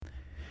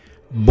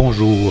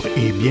Bonjour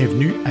et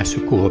bienvenue à ce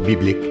cours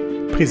biblique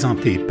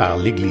présenté par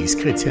l'Église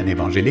chrétienne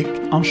évangélique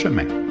En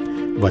Chemin.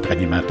 Votre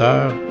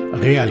animateur,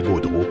 Réal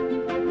Gaudreau,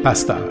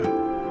 pasteur.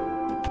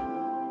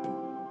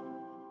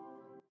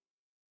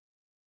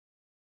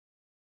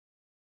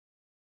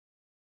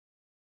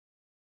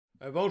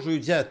 Un bon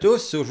jeudi à tous.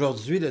 C'est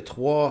aujourd'hui le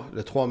 3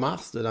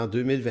 mars de l'an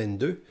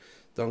 2022.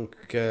 Donc,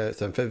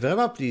 ça me fait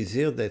vraiment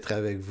plaisir d'être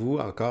avec vous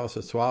encore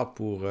ce soir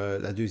pour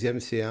la deuxième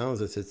séance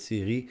de cette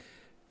série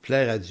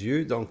Plaire à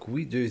Dieu. Donc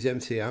oui, deuxième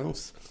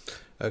séance.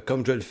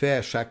 Comme je le fais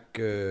à chaque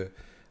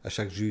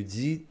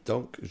jeudi,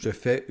 donc je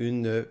fais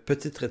une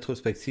petite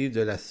rétrospective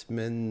de la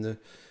semaine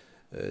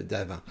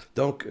d'avant.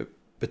 Donc,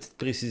 petite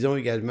précision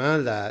également,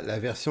 la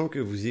version que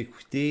vous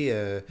écoutez,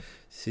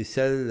 c'est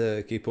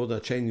celle qui est pour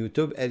notre chaîne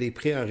YouTube. Elle est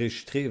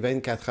préenregistrée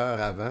 24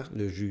 heures avant,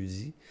 le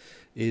jeudi.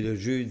 Et le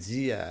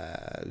jeudi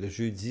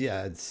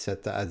à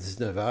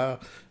 19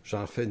 heures,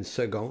 j'en fais une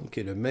seconde,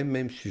 qui est le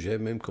même sujet,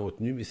 même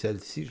contenu, mais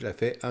celle-ci, je la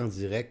fais en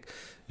direct.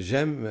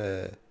 J'aime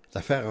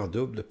la faire en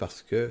double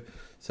parce que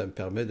ça me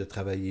permet de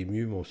travailler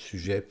mieux mon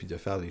sujet puis de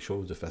faire les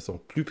choses de façon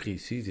plus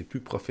précise et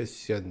plus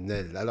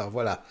professionnelle. Alors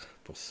voilà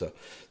pour ça.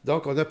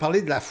 Donc, on a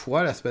parlé de la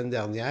foi la semaine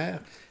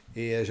dernière.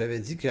 Et j'avais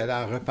dit que j'allais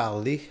en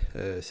reparler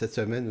cette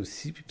semaine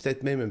aussi, puis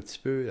peut-être même un petit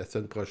peu la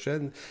semaine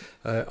prochaine.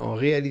 On ne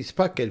réalise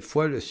pas à quelle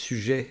fois le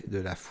sujet de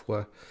la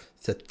foi,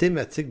 cette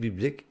thématique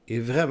biblique, est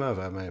vraiment,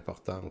 vraiment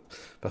importante.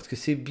 Parce que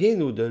c'est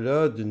bien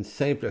au-delà d'une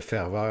simple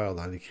ferveur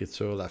dans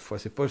l'Écriture, la foi.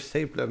 C'est pas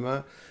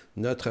simplement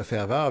notre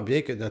ferveur,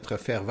 bien que notre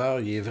ferveur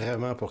y est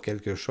vraiment pour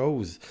quelque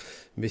chose,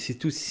 mais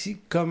c'est aussi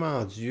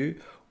comment Dieu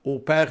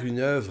opère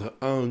une œuvre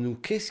en nous.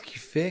 Qu'est-ce qui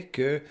fait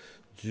que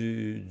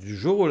du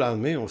jour au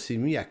lendemain, on s'est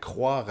mis à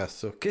croire à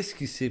ça? Qu'est-ce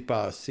qui s'est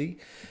passé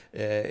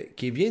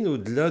qui est bien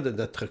au-delà de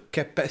notre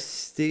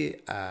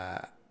capacité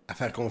à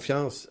faire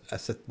confiance à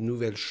cette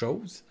nouvelle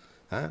chose,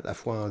 hein, la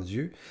foi en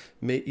Dieu,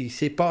 mais il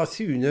s'est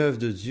passé une œuvre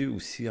de Dieu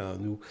aussi en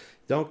nous.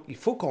 Donc, il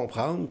faut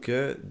comprendre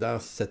que dans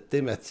cette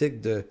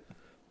thématique de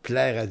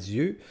plaire à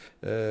Dieu,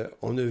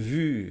 on a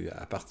vu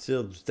à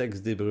partir du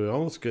texte d'Hébreux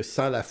 11 que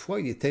sans la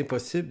foi, il est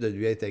impossible de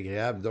lui être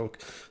agréable. Donc,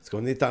 ce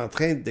qu'on est en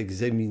train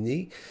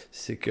d'examiner,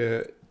 c'est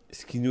que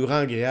ce qui nous rend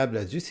agréable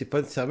à Dieu, c'est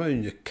pas nécessairement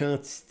une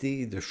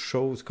quantité de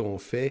choses qu'on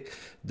fait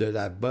de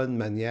la bonne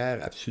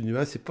manière,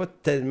 absolument. C'est pas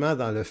tellement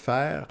dans le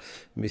faire,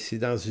 mais c'est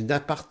dans une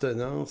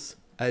appartenance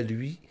à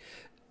lui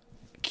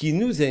qui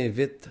nous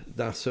invite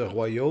dans ce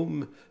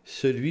royaume,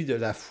 celui de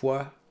la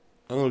foi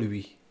en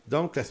lui.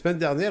 Donc, la semaine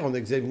dernière, on a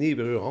examiné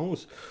Hébreux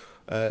 11,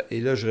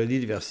 et là, je relis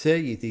le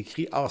verset, il est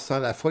écrit « Or, sans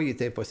la foi, il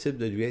est impossible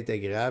de lui être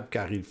agréable,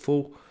 car il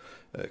faut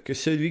que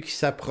celui qui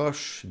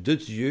s'approche de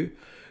Dieu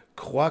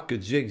croit que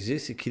Dieu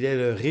existe et qu'il est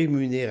le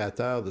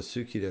rémunérateur de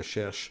ceux qui le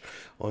cherchent. »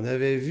 On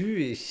avait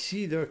vu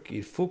ici là,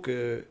 qu'il faut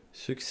que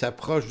ceux qui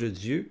s'approchent de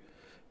Dieu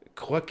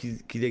croient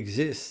qu'il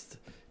existe,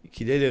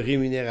 qu'il est le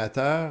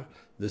rémunérateur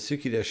de ceux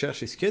qui le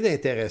cherchent. Et ce qu'il y a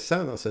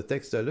d'intéressant dans ce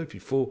texte-là, puis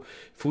il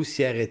faut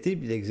s'y arrêter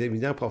puis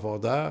l'examiner en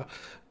profondeur,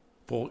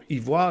 pour y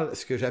voir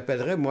ce que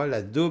j'appellerais, moi,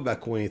 la double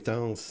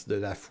accointance de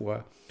la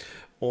foi.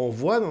 On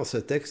voit dans ce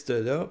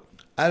texte-là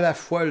à la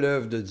fois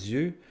l'œuvre de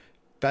Dieu,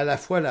 puis à la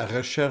fois la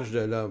recherche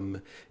de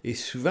l'homme. Et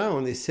souvent,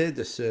 on essaie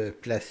de se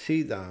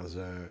placer dans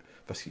un...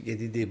 Parce qu'il y a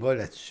des débats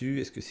là-dessus.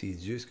 Est-ce que c'est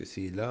Dieu? Est-ce que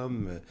c'est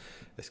l'homme?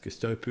 Est-ce que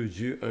c'est un peu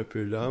Dieu, un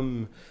peu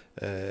l'homme?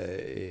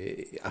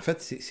 En fait,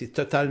 c'est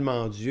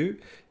totalement Dieu.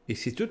 Et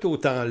c'est tout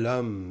autant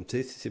l'homme.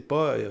 Tu sais, c'est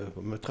pas,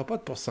 on ne mettra pas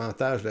de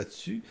pourcentage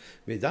là-dessus,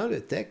 mais dans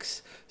le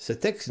texte, ce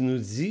texte nous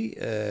dit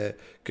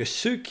que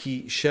ceux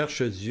qui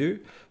cherchent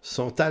Dieu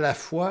sont à la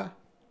fois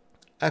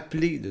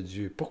appelés de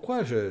Dieu.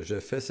 Pourquoi je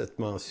fais cette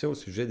mention au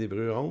sujet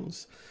d'Hébreux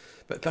 11?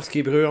 Parce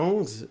qu'Hébreux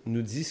 11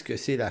 nous dit ce que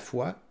c'est la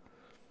foi,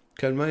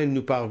 comment elle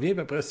nous parvient.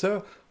 Puis après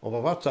ça, on va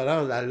voir tout à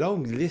l'heure la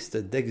longue liste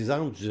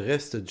d'exemples du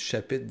reste du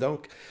chapitre.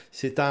 Donc,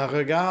 c'est en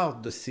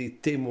regard de ces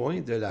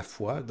témoins de la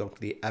foi, donc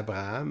les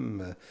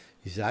Abraham,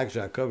 Isaac,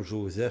 Jacob,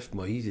 Joseph,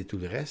 Moïse et tout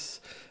le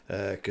reste,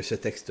 que ce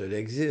texte-là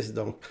existe.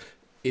 Donc,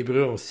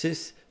 Hébreux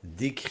 11:6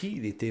 décrit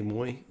les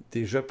témoins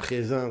déjà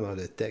présents dans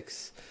le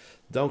texte.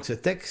 Donc, ce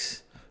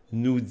texte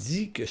nous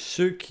dit que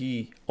ceux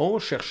qui ont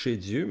cherché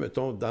Dieu,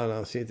 mettons dans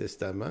l'Ancien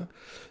Testament,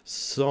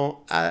 sont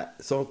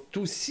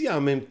aussi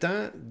en même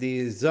temps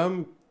des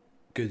hommes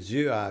que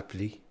Dieu a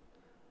appelés.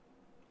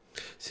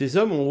 Ces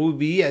hommes ont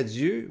obéi à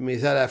Dieu,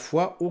 mais à la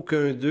fois,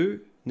 aucun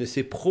d'eux ne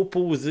s'est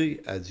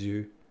proposé à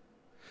Dieu.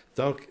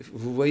 Donc,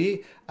 vous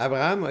voyez,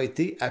 Abraham a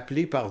été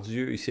appelé par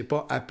Dieu. Il ne s'est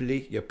pas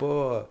appelé. Il n'a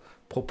pas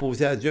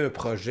proposé à Dieu un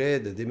projet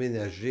de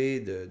déménager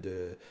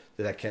de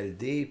la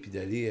Chaldée puis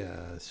d'aller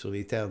sur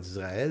les terres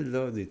d'Israël,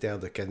 là, des terres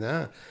de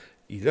Canaan.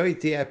 Il a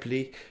été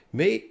appelé.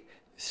 Mais,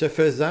 ce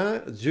faisant,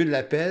 Dieu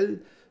l'appelle,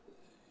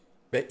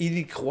 ben, il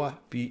y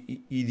croit,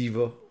 puis il y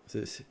va.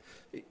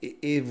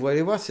 Et vous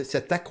allez voir,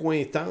 cette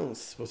accointance,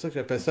 c'est pour ça que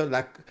j'appelle ça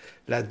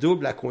la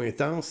double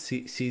accointance,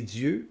 c'est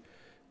Dieu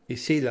et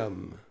c'est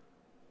l'homme.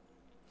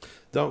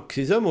 Donc,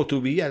 ces hommes ont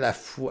obéi à la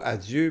foi à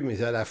Dieu,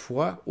 mais à la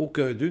fois,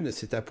 aucun d'eux ne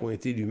s'est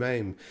appointé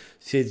lui-même.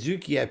 C'est Dieu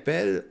qui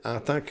appelle en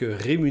tant que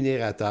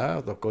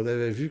rémunérateur. Donc, on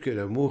avait vu que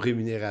le mot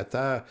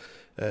rémunérateur,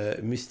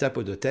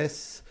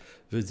 mystapodotes,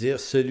 veut dire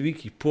celui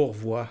qui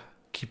pourvoit,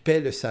 qui paie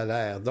le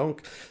salaire.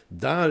 Donc,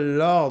 dans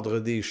l'ordre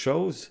des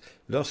choses,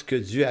 lorsque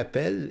Dieu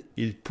appelle,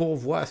 il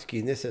pourvoit ce qui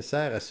est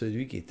nécessaire à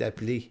celui qui est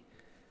appelé.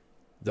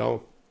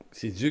 Donc,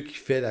 c'est Dieu qui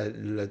fait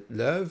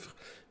l'œuvre,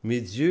 mais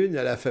Dieu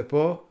ne la fait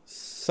pas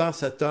sans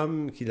cet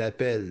homme qui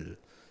l'appelle.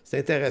 C'est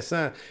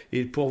intéressant.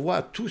 Il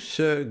pourvoit tout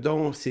ce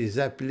dont ses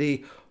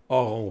appelés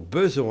auront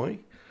besoin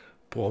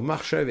pour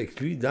marcher avec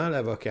lui dans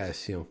la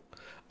vocation.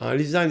 En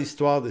lisant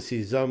l'histoire de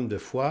ces hommes de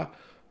foi,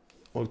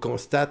 on le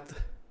constate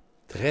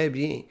très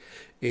bien.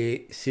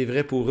 Et c'est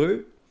vrai pour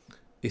eux,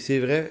 et c'est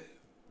vrai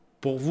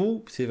pour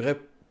vous, c'est vrai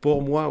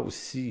pour moi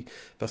aussi.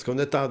 Parce qu'on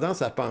a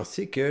tendance à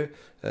penser que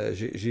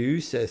j'ai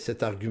eu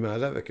cet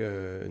argument-là avec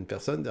une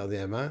personne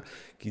dernièrement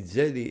qui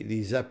disait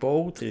les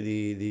apôtres et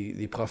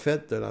les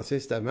prophètes de l'Ancien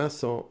Testament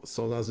sont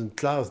dans une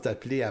classe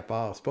d'appelés à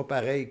part. C'est pas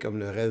pareil comme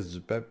le reste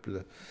du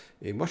peuple.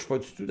 Et moi, je suis pas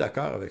du tout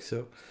d'accord avec ça.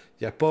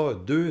 Il n'y a pas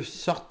deux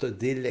sortes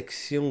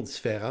d'élections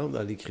différentes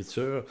dans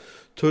l'Écriture.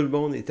 Tout le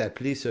monde est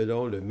appelé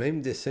selon le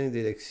même dessein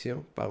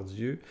d'élection par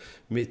Dieu,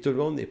 mais tout le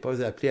monde n'est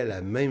pas appelé à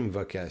la même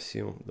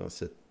vocation dans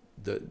cette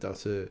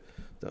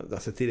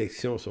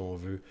élection, si on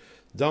veut.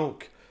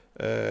 Donc,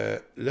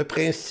 le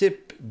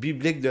principe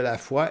biblique de la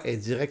foi est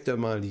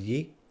directement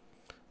lié,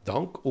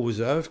 donc,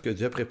 aux œuvres que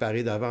Dieu a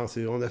préparées d'avance.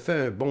 Et on a fait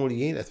un bon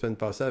lien la semaine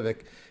passée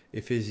avec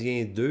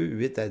Éphésiens 2,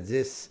 8 à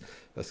 10,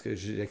 parce que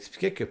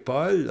j'expliquais que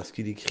Paul,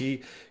 lorsqu'il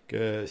écrit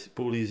que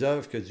pour les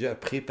œuvres que Dieu a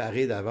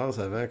préparées d'avance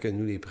avant que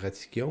nous les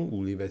pratiquions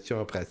ou les mettions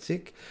en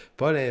pratique,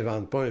 Paul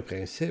n'invente pas un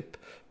principe.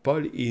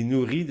 Paul est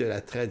nourri de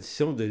la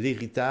tradition de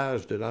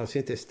l'héritage de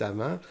l'Ancien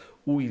Testament,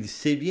 où il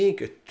sait bien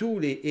que tous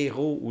les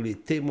héros ou les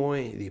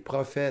témoins, les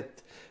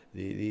prophètes,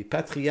 les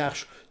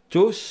patriarches,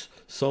 tous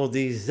sont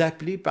des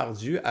appelés par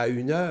Dieu à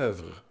une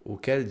œuvre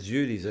auquel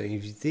Dieu les a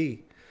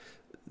invités.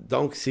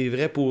 Donc, c'est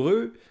vrai pour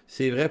eux,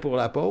 c'est vrai pour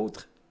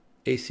l'apôtre,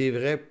 et c'est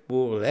vrai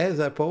pour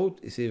les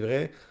apôtres, et c'est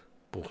vrai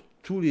pour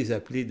tous les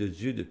appelés de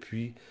Dieu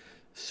depuis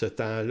ce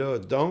temps-là.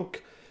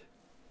 Donc,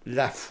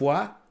 la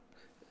foi,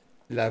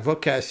 la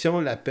vocation,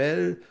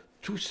 l'appel,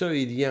 tout ça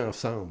est lié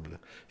ensemble.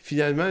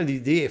 Finalement,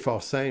 l'idée est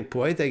fort simple.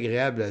 Pour être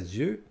agréable à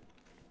Dieu,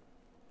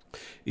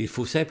 il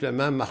faut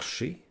simplement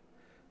marcher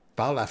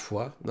par la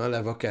foi dans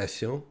la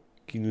vocation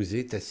qui nous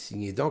est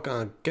assignée. Donc,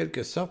 en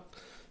quelque sorte,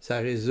 ça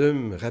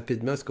résume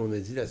rapidement ce qu'on a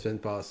dit la semaine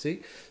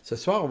passée. Ce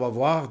soir, on va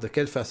voir de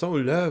quelle façon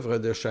l'œuvre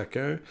de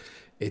chacun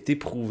est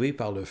éprouvée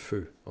par le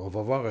feu. On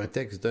va voir un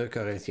texte d'1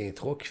 Corinthiens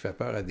 3 qui fait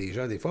peur à des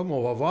gens des fois, mais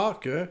on va voir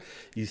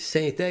qu'il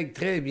s'intègre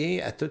très bien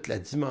à toute la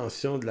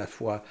dimension de la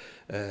foi.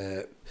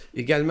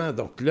 Également,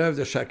 donc, l'œuvre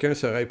de chacun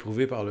sera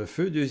éprouvée par le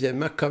feu.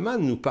 Deuxièmement, comment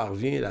nous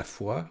parvient la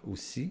foi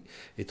aussi.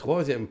 Et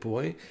troisième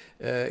point,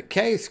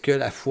 qu'est-ce que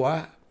la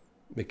foi?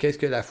 Mais qu'est-ce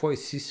que la foi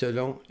ici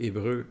selon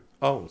Hébreux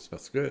 11?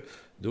 Parce que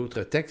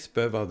d'autres textes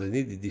peuvent en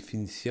donner des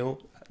définitions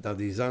dans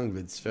des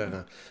angles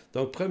différents.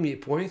 Donc, premier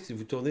point, si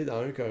vous tournez dans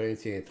 1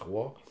 Corinthiens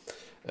 3,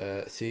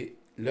 c'est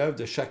l'œuvre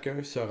de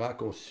chacun sera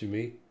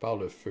consumée par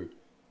le feu.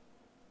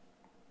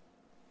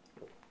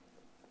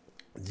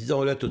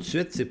 Disons-le tout de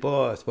suite, c'est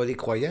pas les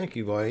croyants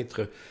qui vont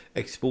être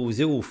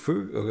exposés au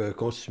feu,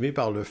 consumés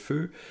par le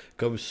feu,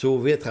 comme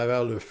sauvés à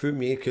travers le feu,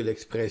 bien que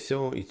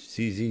l'expression est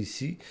utilisée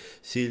ici,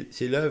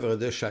 c'est l'œuvre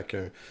de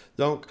chacun.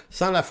 Donc,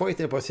 sans la foi, il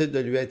est impossible de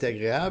lui être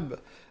agréable,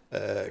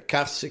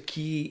 car ce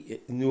qui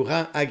nous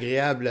rend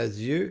agréable à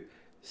Dieu,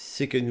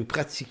 c'est que nous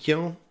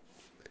pratiquions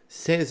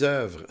ses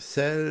œuvres,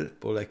 celles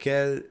pour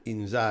lesquelles il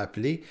nous a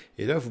appelés.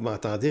 Et là, vous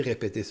m'entendez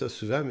répéter ça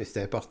souvent, mais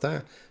c'est important.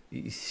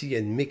 Ici, il y a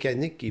une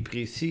mécanique qui est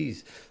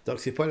précise.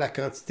 Donc, ce n'est pas la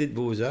quantité de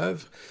vos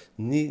œuvres,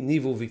 ni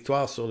vos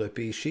victoires sur le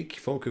péché qui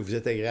font que vous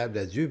êtes agréable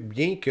à Dieu,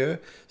 bien que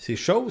ces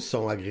choses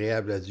sont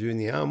agréables à Dieu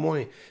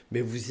néanmoins. Mais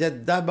vous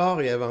êtes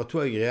d'abord et avant tout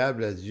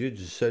agréable à Dieu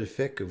du seul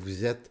fait que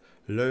vous êtes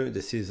l'un de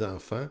ses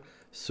enfants,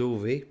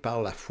 sauvés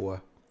par la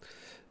foi.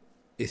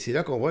 Et c'est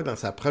là qu'on voit dans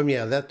sa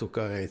première lettre aux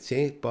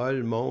Corinthiens,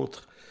 Paul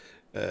montre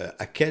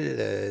à quelle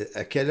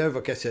œuvre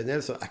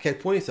vocationnelle, à quel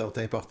point sont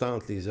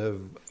importantes les œuvres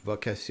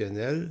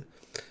vocationnelles,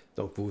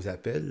 donc vos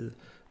appels,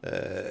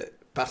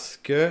 parce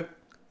que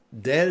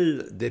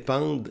d'elles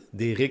dépendent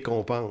des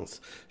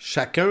récompenses.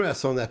 Chacun a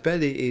son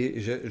appel, et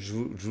je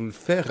vous le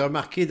fais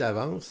remarquer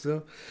d'avance,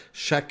 là,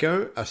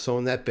 chacun a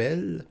son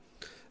appel,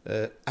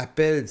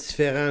 appel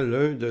différent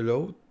l'un de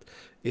l'autre,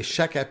 et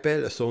chaque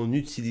appel a son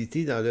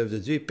utilité dans l'œuvre de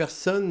Dieu, et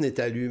personne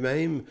n'est à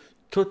lui-même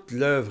toute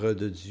l'œuvre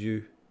de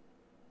Dieu.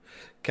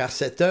 Car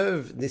cette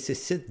œuvre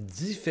nécessite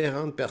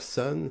différentes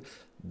personnes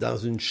dans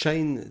une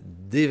chaîne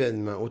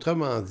d'événements.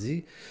 Autrement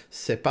dit,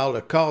 c'est par le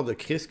corps de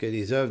Christ que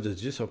les œuvres de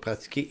Dieu sont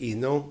pratiquées et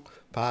non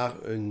par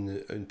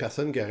une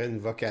personne qui aurait une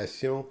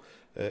vocation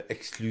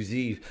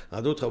exclusive.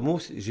 En d'autres mots,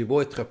 j'ai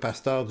beau être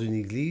pasteur d'une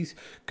église,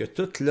 que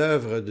toute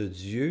l'œuvre de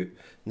Dieu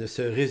ne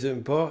se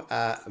résume pas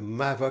à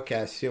ma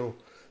vocation.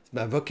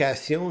 Ma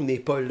vocation n'est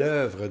pas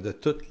l'œuvre de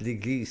toute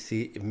l'Église,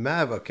 c'est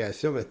ma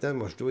vocation. Maintenant,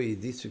 moi, je dois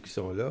aider ceux qui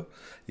sont là,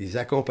 les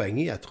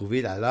accompagner à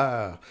trouver la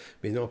leur,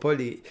 mais non pas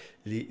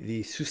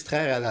les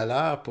soustraire à la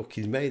leur pour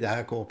qu'ils m'aident à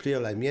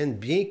accomplir la mienne,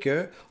 bien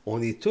que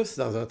on est tous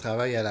dans un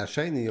travail à la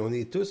chaîne et on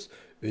est tous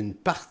une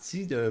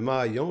partie d'un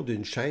maillon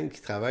d'une chaîne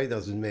qui travaille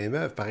dans une même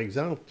œuvre. Par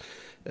exemple,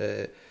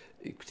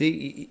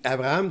 écoutez,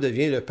 Abraham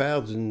devient le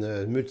père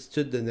d'une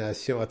multitude de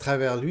nations. À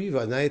travers lui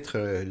va naître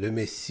le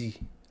Messie,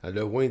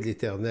 le oint de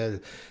l'Éternel.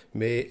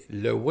 Mais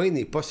le oint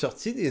n'est pas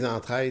sorti des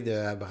entrailles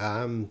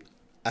d'Abraham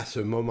à ce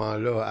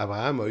moment-là.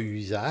 Abraham a eu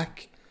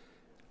Isaac.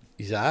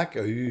 Isaac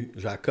a eu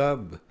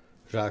Jacob.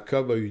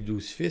 Jacob a eu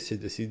 12 fils, et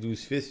de ces 12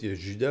 fils, il y a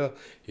Judas.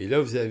 Et là,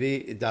 vous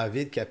avez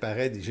David qui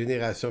apparaît des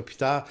générations plus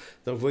tard.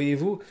 Donc,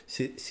 voyez-vous,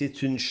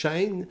 c'est une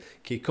chaîne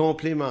qui est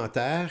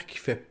complémentaire, qui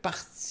fait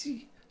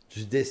partie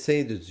du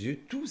dessein de Dieu.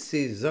 Tous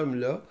ces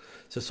hommes-là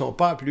ne se sont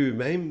pas appelés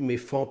eux-mêmes, mais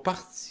font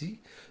partie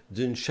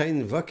d'une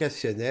chaîne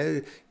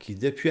vocationnelle qui,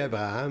 depuis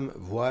Abraham,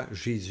 voit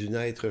Jésus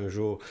naître un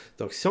jour.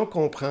 Donc, si on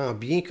comprend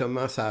bien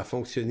comment ça a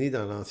fonctionné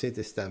dans l'Ancien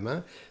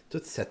Testament,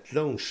 toute cette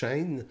longue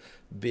chaîne,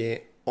 bien,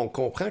 on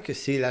comprend que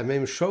c'est la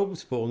même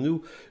chose pour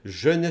nous.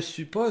 Je ne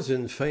suis pas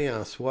une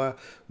fin en soi.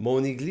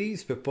 Mon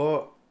Église ne peut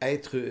pas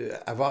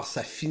avoir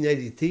sa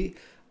finalité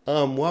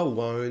en moi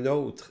ou en un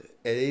autre.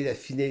 Elle est la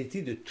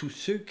finalité de tous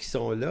ceux qui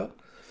sont là.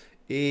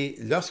 Et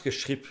lorsque je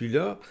ne serai plus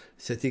là,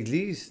 cette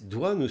Église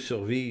doit nous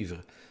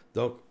survivre.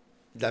 Donc,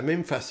 de la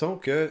même façon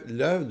que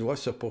l'œuvre doit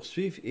se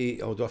poursuivre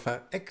et on doit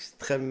faire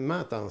extrêmement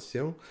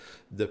attention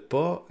de ne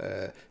pas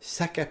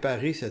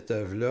s'accaparer cette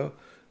œuvre-là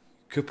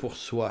que pour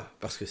soi,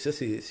 parce que ça,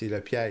 c'est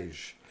le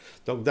piège.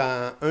 Donc,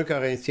 dans 1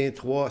 Corinthiens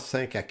 3,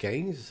 5 à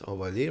 15, on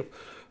va lire,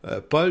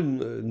 Paul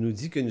nous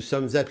dit que nous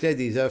sommes appelés à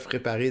des œuvres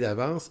préparées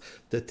d'avance,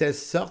 de telle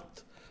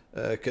sorte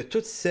que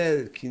toutes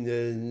celles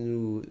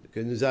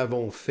que nous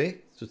avons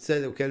faites, toutes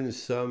celles auxquelles nous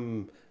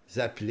sommes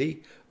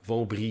appelés,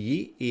 vont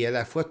briller, et à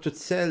la fois toutes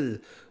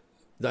celles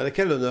dans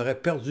lesquelles on aurait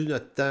perdu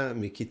notre temps,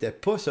 mais qui n'étaient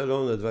pas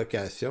selon notre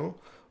vocation,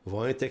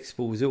 vont être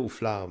exposées aux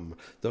flammes.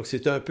 Donc,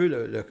 c'est un peu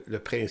le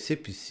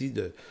principe ici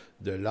de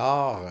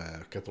l'or.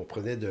 Quand on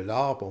prenait de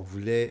l'or, on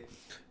voulait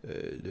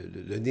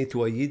le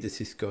nettoyer de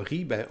ses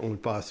scories, ben, on le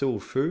passait au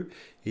feu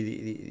et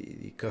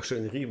les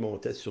cochonneries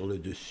montaient sur le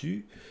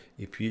dessus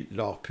et puis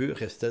l'or pur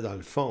restait dans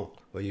le fond.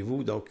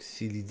 Voyez-vous, donc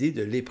c'est l'idée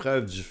de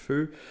l'épreuve du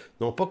feu,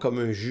 non pas comme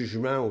un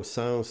jugement au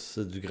sens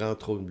du grand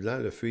trône blanc,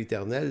 le feu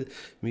éternel,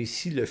 mais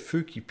ici le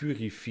feu qui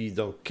purifie.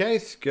 Donc,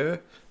 qu'est-ce que,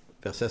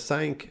 verset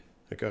 5,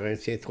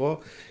 Corinthiens 3,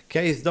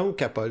 qu'est-ce donc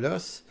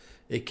qu'Apollos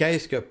et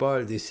qu'est-ce que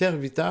Paul, des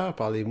serviteurs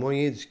par les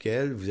moyens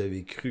duquel vous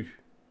avez cru,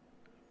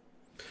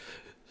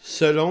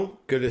 selon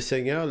que le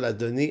Seigneur l'a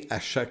donné à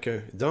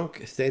chacun.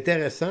 Donc, c'est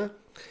intéressant,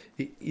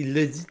 il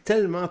le dit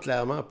tellement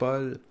clairement,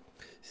 Paul.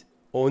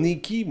 On est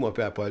qui, moi,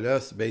 puis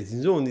Apollos? Ben,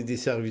 dis-nous, on est des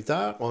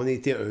serviteurs, on a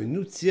été un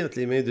outil entre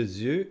les mains de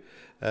Dieu,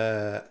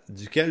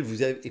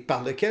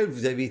 par lequel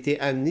vous avez été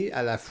amenés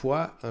à la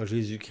foi en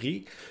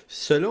Jésus-Christ,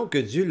 selon que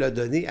Dieu l'a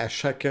donné à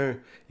chacun.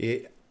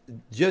 Et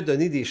Dieu a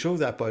donné des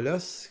choses à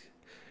Apollos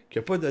qu'il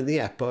n'a pas donné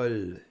à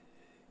Paul.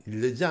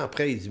 Il le dit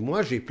après, il dit,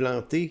 moi j'ai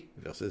planté,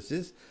 verset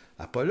 6,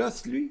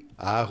 Apollos, lui,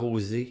 a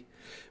arrosé.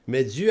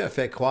 Mais Dieu a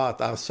fait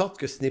croître, en sorte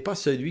que ce n'est pas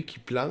celui qui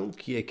plante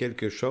qui est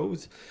quelque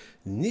chose,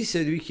 ni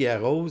celui qui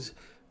arrose,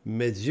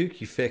 mais Dieu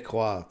qui fait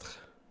croître.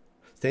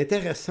 C'est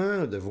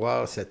intéressant de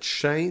voir cette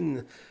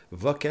chaîne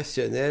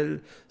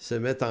vocationnelle se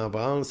mettre en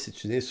branle.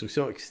 C'est une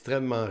instruction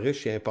extrêmement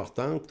riche et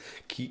importante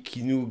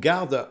qui nous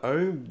garde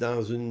humbles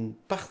dans une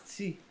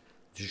partie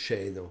du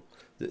chaînon.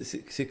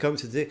 C'est comme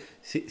se dire,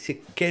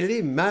 quelle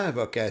est ma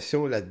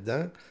vocation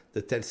là-dedans,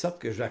 de telle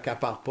sorte que je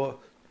n'accapare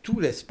pas tout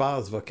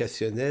l'espace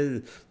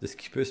vocationnel de ce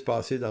qui peut se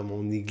passer dans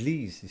mon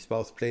église. Il se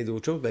passe plein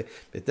d'autres choses. Ben,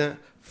 maintenant, il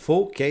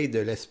faut qu'il y ait de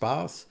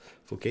l'espace,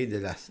 faut qu'il y ait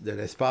de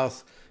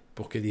l'espace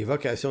pour que les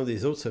vocations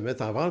des autres se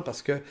mettent en branle,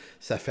 parce que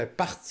ça fait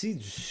partie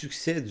du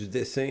succès du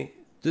dessein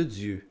de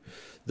Dieu.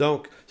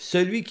 Donc,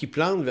 celui qui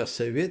plante,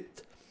 verset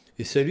 8,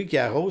 et celui qui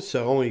arrose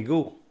sont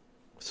égaux,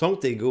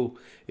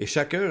 et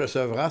chacun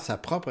recevra sa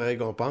propre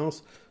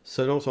récompense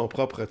selon son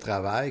propre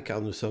travail,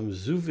 car nous sommes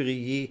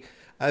ouvriers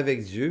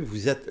avec Dieu,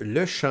 vous êtes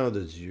le champ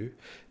de Dieu,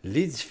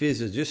 l'édifice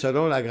de Dieu,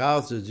 selon la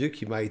grâce de Dieu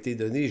qui m'a été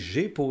donnée,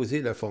 j'ai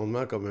posé le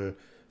fondement comme un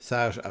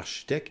sage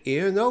architecte,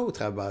 et un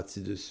autre a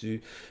bâti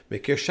dessus, mais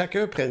que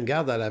chacun prenne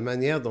garde à la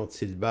manière dont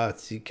il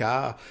bâtit,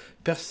 car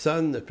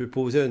personne ne peut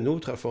poser un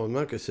autre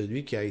fondement que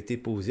celui qui a été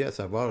posé, à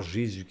savoir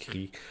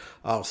Jésus-Christ.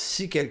 Or,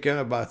 si quelqu'un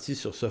a bâti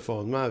sur ce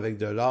fondement avec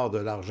de l'or, de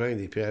l'argent et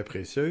des pierres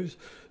précieuses,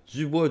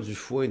 du bois, du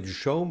foin, du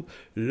chaume,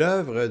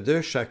 l'œuvre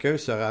de chacun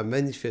sera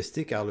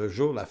manifestée, car le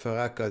jour la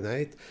fera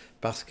connaître,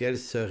 parce qu'elle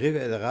se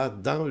révélera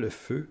dans le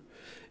feu,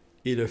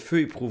 et le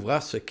feu éprouvera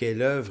ce qu'est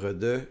l'œuvre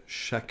de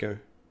chacun.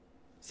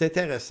 C'est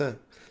intéressant.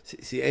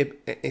 C'est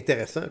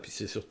intéressant, puis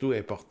c'est surtout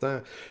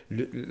important.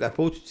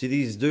 L'apôtre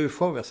utilise 2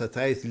 fois, verset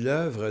 13,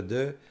 l'œuvre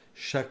de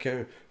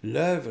chacun.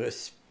 L'œuvre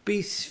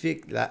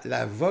spécifique,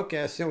 la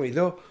vocation. Et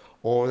là,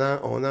 on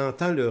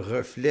entend le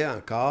reflet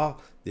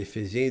encore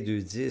d'Éphésiens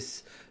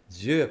 2.10.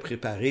 Dieu a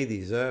préparé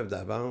des œuvres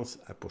d'avance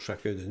pour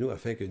chacun de nous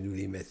afin que nous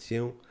les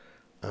mettions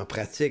en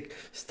pratique.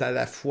 C'est à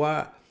la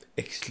fois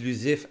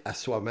exclusif à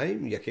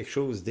soi-même, il y a quelque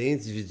chose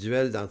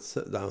d'individuel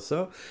dans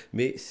ça,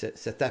 mais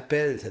cet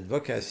appel, cette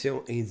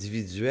vocation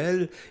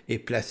individuelle est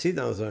placée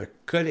dans un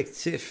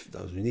collectif,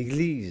 dans une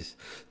église.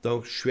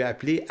 Donc, je suis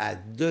appelé à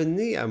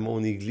donner à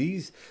mon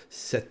église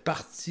cette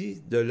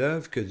partie de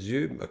l'œuvre que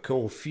Dieu me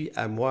confie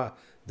à moi.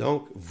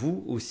 Donc,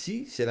 vous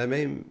aussi, c'est la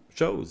même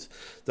chose.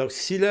 Donc,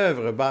 si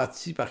l'œuvre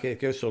bâtie par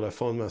quelqu'un sur le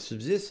fondement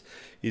subsiste,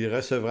 il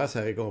recevra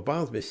sa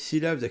récompense, mais si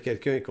l'œuvre de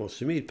quelqu'un est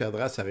consumée, il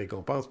perdra sa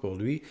récompense pour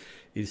lui.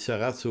 Il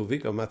sera sauvé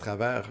comme à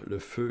travers le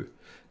feu.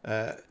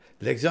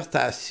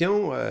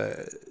 L'exhortation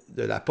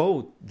de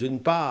l'apôtre,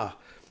 d'une part,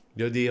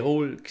 il y a des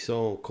rôles qui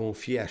sont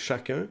confiés à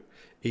chacun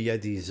et il y a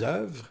des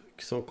œuvres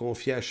qui sont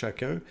confiées à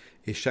chacun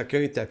et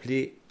chacun est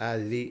appelé à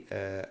les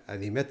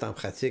mettre en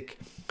pratique.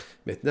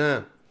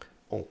 Maintenant,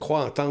 on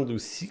croit entendre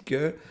aussi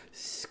que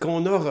ce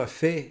qu'on aura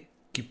fait,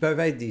 qui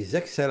peuvent être des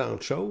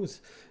excellentes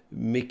choses,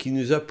 mais qui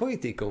ne nous a pas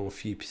été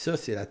confié. Puis ça,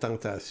 c'est la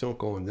tentation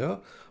qu'on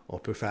a. On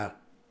peut faire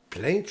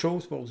plein de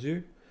choses pour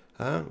Dieu.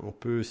 Hein? On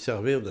peut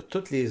servir de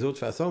toutes les autres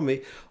façons,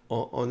 mais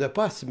on n'a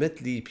pas à se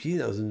mettre les pieds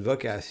dans une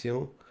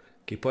vocation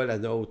qui n'est pas la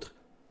nôtre,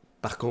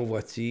 par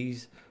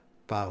convoitise,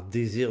 par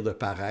désir de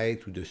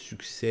paraître ou de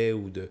succès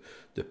ou de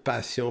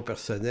passion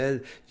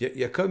personnelle. Il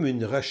y a comme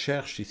une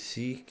recherche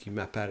ici qui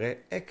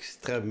m'apparaît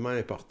extrêmement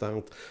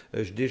importante.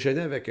 Je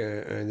déjeunais avec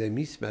un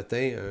ami ce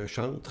matin, un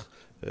chantre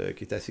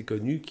qui est assez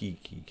connu, qui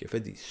a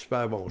fait des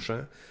super bons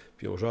chants.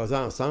 Puis on jasait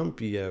ensemble,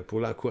 puis pour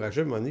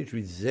l'encourager, à un moment donné, je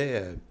lui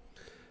disais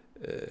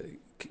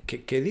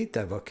quelle est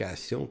ta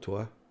vocation,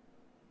 toi?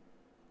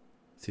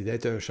 C'est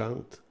d'être un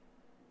chantre?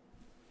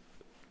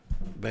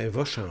 Ben,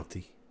 va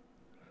chanter.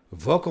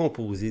 Va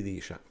composer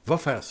des chants. Va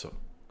faire ça.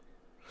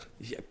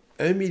 Il y a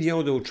 1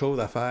 million d'autres choses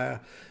à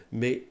faire,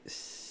 mais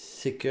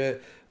c'est que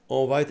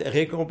on va être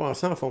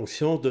récompensé en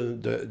fonction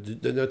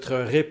de notre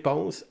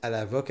réponse à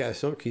la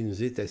vocation qui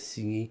nous est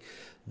assignée.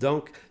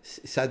 Donc,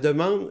 ça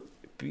demande...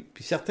 Puis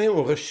certains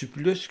ont reçu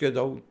plus que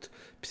d'autres.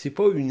 Puis c'est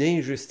pas une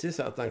injustice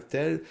en tant que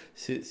telle,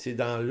 c'est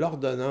dans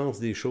l'ordonnance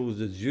des choses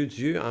de Dieu.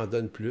 Dieu en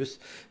donne plus.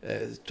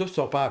 Tous ne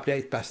sont pas appelés à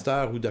être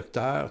pasteurs ou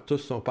docteurs, tous ne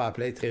sont pas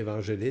appelés à être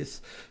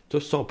évangélistes, tous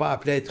ne sont pas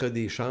appelés à être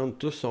des chantres,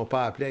 tous ne sont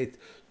pas appelés à être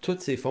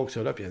toutes ces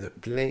fonctions-là. Puis il y en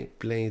a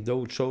plein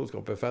d'autres choses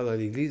qu'on peut faire dans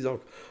l'Église. Donc,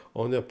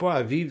 on n'a pas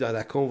à vivre dans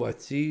la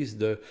convoitise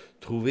de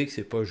trouver que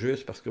c'est pas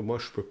juste parce que moi,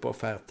 je peux pas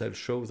faire telle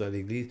chose dans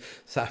l'Église.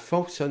 Ça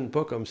fonctionne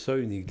pas comme ça,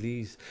 une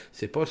Église.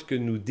 C'est pas ce que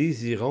nous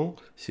désirons,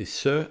 c'est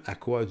ce à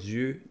quoi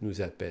Dieu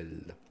nous appelle.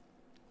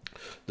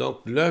 Donc,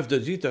 l'œuvre de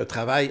Dieu est un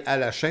travail à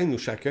la chaîne où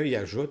chacun y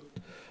ajoute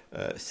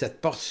cette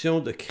portion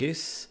de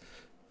Christ,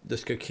 de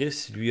ce que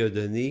Christ lui a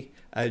donné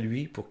à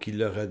lui pour qu'il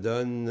le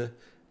redonne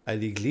à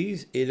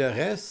l'Église. Et le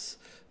reste,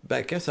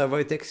 ben, quand ça va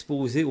être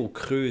exposé au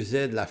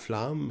creuset de la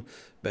flamme,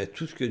 ben,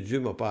 tout ce que Dieu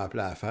ne m'a pas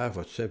appelé à faire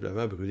va tout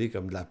simplement brûler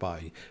comme de la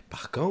paille.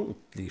 Par contre,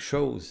 les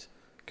choses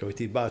qui ont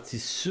été bâties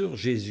sur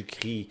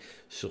Jésus-Christ,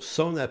 sur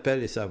son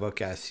appel et sa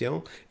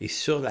vocation, et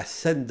sur la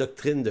saine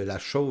doctrine de la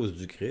chose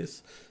du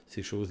Christ,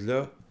 ces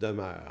choses-là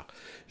demeurent.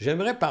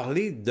 J'aimerais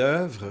parler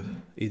d'œuvre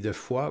et de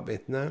foi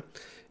maintenant,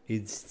 et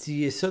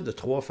distiller ça de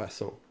 3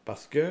 façons.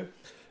 Parce que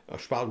alors,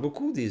 je parle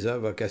beaucoup des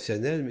œuvres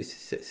vocationnelles, mais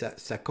ça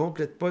ne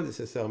complète pas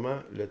nécessairement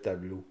le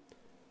tableau.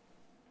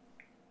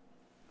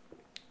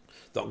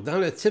 Donc, dans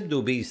le type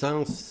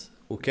d'obéissance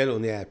auquel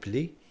on est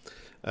appelé,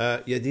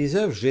 il y a des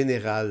œuvres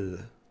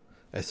générales.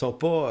 Elles ne sont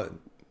pas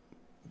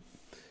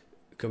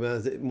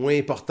moins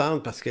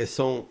importantes parce qu'elles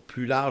sont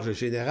plus larges et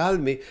générales,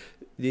 mais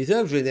les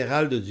œuvres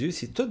générales de Dieu,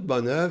 c'est toutes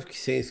bonnes œuvres qui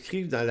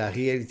s'inscrivent dans la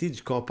réalité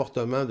du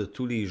comportement de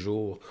tous les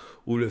jours,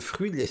 où le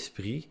fruit de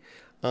l'esprit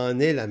en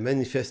est la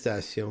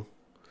manifestation.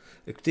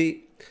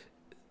 Écoutez,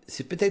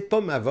 c'est peut-être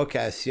pas ma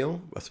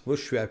vocation, parce que moi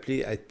je suis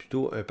appelé à être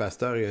plutôt un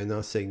pasteur et un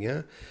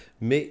enseignant,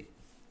 mais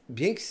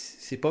bien que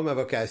c'est pas ma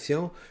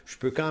vocation, je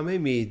peux quand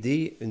même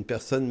aider une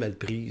personne mal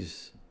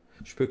prise.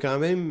 Je peux quand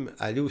même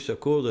aller au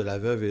secours de la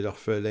veuve et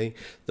l'orphelin.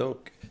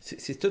 Donc,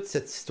 c'est toute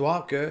cette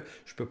histoire que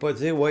je peux pas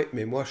dire « Ouais,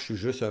 mais moi je suis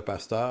juste un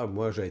pasteur,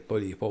 moi je n'aide pas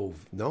les pauvres. »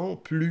 Non,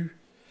 plus.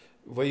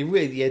 Voyez-vous,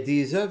 il y a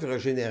des œuvres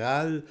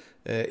générales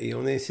et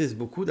on insiste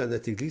beaucoup dans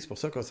notre Église, c'est pour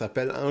ça qu'on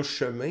s'appelle En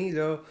chemin,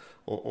 là.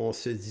 On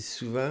se dit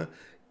souvent,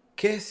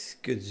 qu'est-ce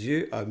que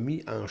Dieu a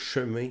mis en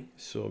chemin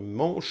sur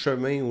mon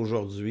chemin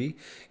aujourd'hui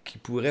qui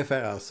pourrait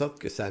faire en sorte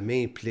que ça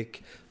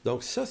m'implique?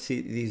 Donc ça,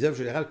 c'est les œuvres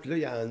générales. Puis là,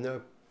 il y en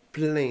a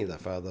plein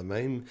d'affaires de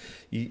même.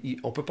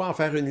 On ne peut pas en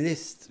faire une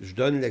liste. Je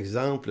donne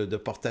l'exemple de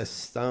porter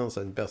assistance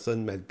à une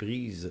personne mal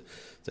prise.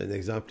 C'est un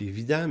exemple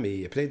évident, mais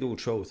il y a plein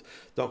d'autres choses.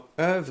 Donc,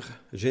 œuvre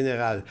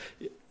générale.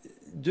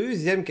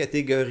 Deuxième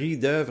catégorie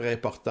d'œuvres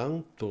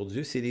importantes pour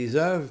Dieu, c'est les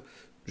œuvres,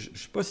 je ne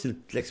sais pas si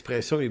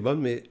l'expression est bonne,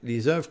 mais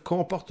les œuvres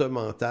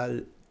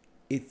comportementales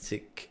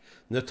éthiques.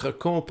 Notre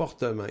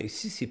comportement.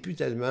 Ici, c'est plus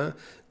tellement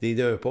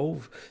d'aider un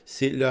pauvre,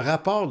 c'est le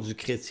rapport du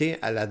chrétien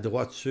à la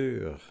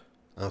droiture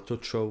en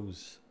toute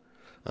chose,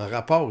 en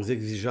rapport aux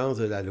exigences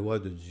de la loi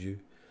de Dieu.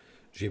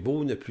 J'ai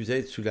beau ne plus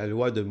être sous la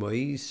loi de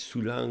Moïse,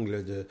 sous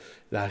l'angle de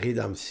la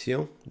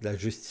rédemption, de la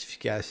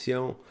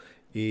justification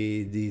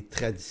et des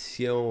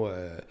traditions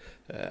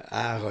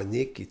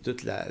aaroniques et tout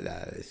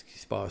ce qui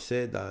se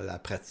passait dans la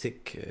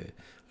pratique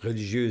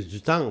religieuse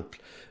du temple.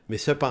 Mais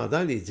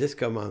cependant, les 10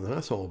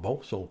 commandements sont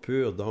bons, sont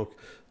purs. Donc,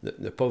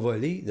 ne pas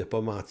voler, ne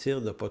pas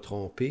mentir, ne pas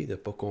tromper, ne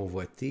pas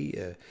convoiter.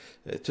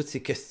 Toutes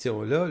ces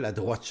questions-là, la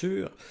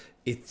droiture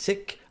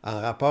éthique en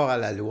rapport à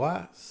la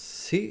loi,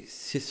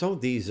 ce sont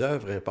des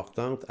œuvres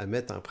importantes à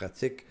mettre en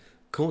pratique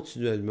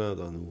continuellement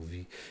dans nos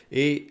vies.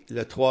 Et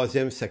le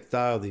troisième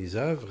secteur des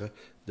œuvres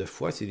de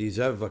foi, c'est les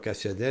œuvres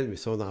vocationnelles, mais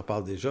ça on en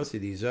parle déjà, c'est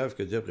des œuvres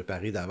que Dieu a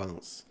préparées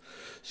d'avance.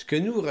 Ce que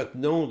nous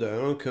retenons de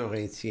 1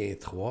 Corinthiens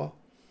 3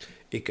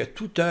 est que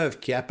toute œuvre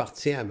qui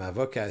appartient à ma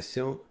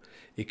vocation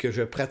et que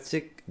je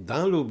pratique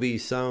dans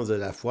l'obéissance de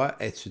la foi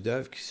est une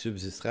œuvre qui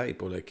subsistera et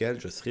pour laquelle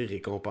je serai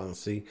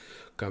récompensé,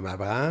 comme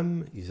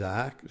Abraham,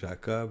 Isaac,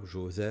 Jacob,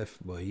 Joseph,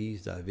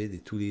 Moïse, David et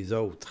tous les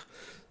autres.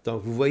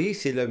 Donc vous voyez,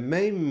 c'est le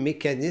même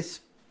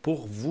mécanisme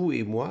pour vous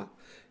et moi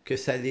que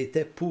ça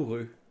l'était pour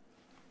eux.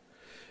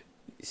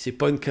 C'est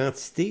pas une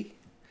quantité,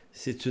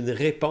 c'est une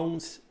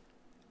réponse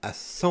à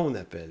son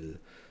appel.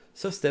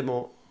 Ça, c'était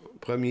mon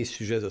premier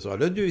sujet ce soir.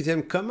 Le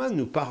deuxième, comment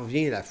nous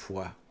parvient la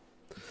foi?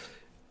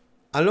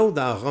 Allons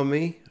dans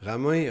Romains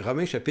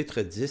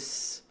chapitre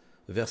 10,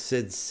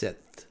 verset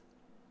 17.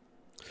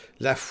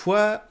 La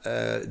foi,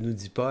 nous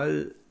dit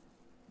Paul,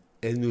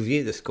 elle nous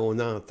vient de ce qu'on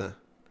entend.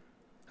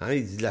 Hein?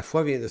 Il dit la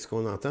foi vient de ce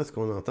qu'on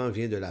entend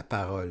vient de la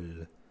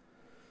parole.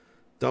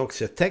 Donc,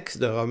 ce texte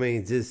de Romains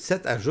 10,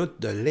 17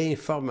 ajoute de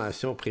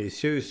l'information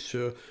précieuse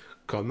sur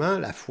comment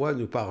la foi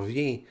nous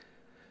parvient,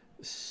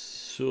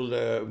 sur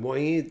le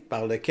moyen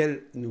par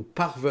lequel nous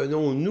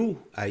parvenons, nous,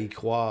 à y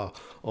croire.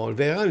 On le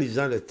verra en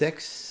lisant le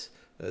texte,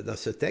 dans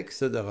ce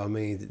texte de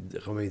Romains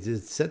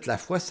 10, 17, la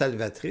foi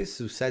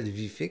salvatrice ou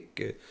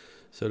salvifique,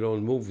 selon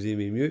le mot que vous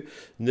aimez mieux,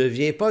 ne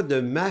vient pas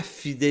de ma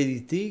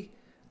fidélité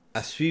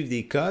à suivre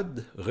des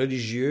codes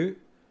religieux,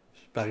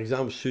 par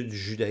exemple ceux du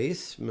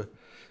judaïsme.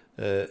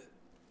 Vous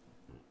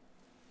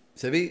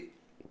savez,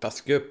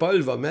 parce que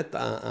Paul va mettre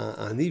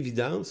en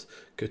évidence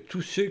que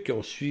tous ceux qui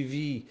ont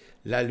suivi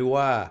la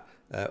loi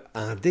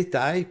en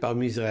détail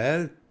parmi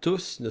Israël,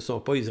 tous ne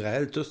sont pas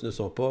Israël, tous ne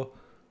sont pas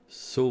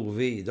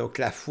sauvés. Donc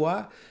la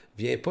foi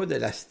ne vient pas de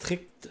la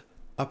stricte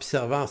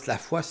observance, la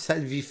foi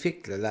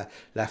salvifique,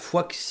 la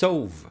foi qui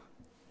sauve,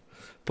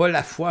 pas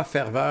la foi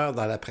ferveur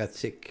dans la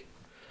pratique.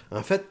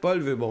 En fait,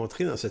 Paul veut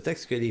montrer dans ce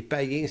texte que les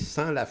païens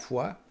sans la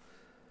foi,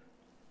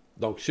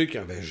 donc ceux qui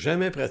n'avaient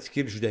jamais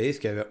pratiqué le judaïsme,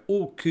 qui n'avaient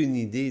aucune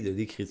idée de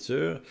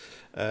l'écriture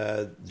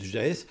du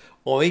judaïsme,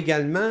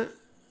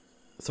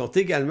 sont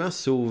également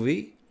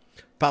sauvés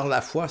par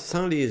la foi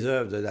sans les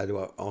œuvres de la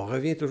loi. On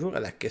revient toujours à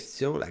la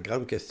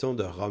grande question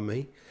de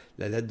Romains.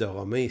 La lettre de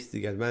Romains, c'est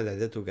également la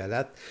lettre aux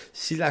Galates.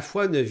 Si la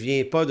foi ne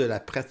vient pas de la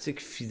pratique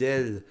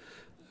fidèle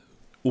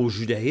au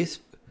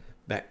judaïsme,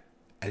 ben,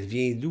 elle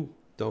vient d'où?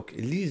 Donc,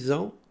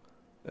 lisons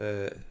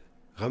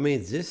Romains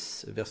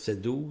 10, verset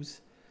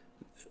 12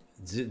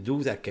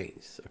 à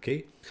 15.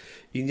 Okay?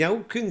 Il n'y a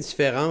aucune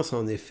différence,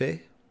 en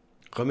effet,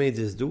 Romains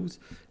 10, 12,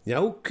 il n'y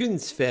a aucune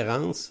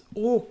différence,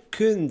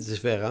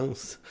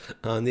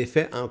 en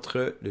effet,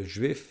 entre le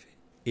juif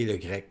et le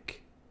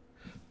grec.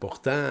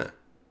 Pourtant,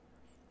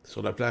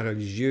 sur le plan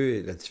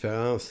religieux, la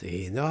différence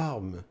est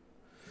énorme.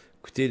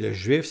 Écoutez, le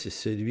juif, c'est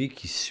celui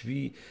qui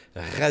suit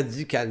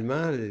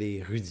radicalement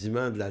les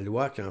rudiments de la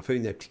loi, qui en fait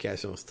une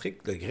application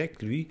stricte. Le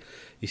grec, lui,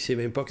 il ne sait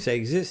même pas que ça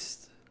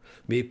existe.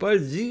 Mais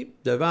Paul dit,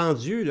 devant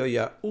Dieu, là, il n'y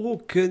a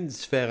aucune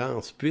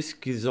différence,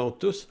 puisqu'ils ont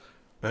tous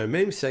un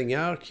même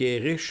Seigneur qui est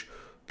riche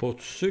pour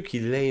tous ceux qui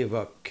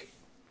l'invoquent.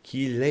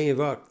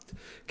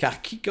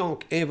 Car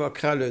quiconque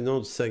invoquera le nom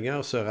du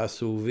Seigneur sera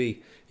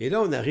sauvé. Et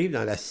là, on arrive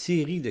dans la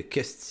série de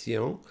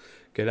questions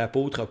que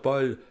l'apôtre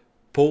Paul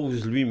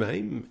pose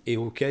lui-même et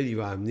auxquelles il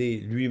va amener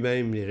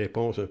lui-même les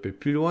réponses un peu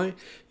plus loin.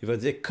 Il va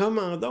dire,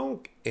 comment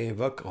donc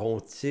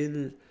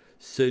invoqueront-ils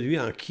celui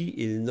en qui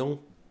ils n'ont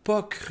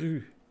pas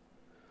cru?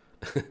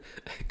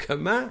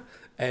 Comment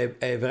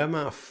est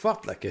vraiment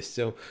forte la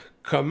question.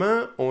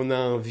 Comment on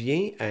en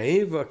vient à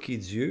invoquer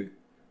Dieu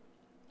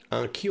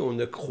en qui on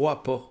ne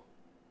croit pas?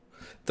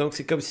 Donc,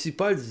 c'est comme si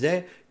Paul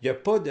disait, il n'y a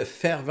pas de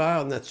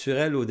ferveur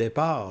naturelle au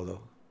départ, là.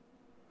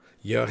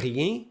 Il n'y a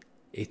rien,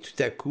 et tout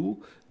à coup,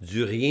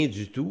 du rien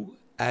du tout,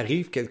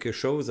 arrive quelque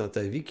chose dans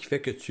ta vie qui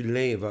fait que tu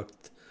l'invoques.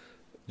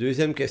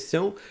 Deuxième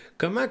question,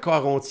 comment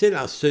croiront-ils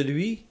en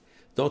celui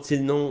dont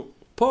ils n'ont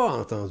pas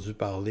entendu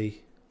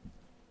parler?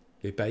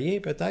 Les païens,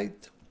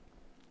 peut-être?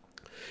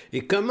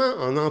 Et comment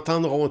en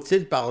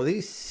entendront-ils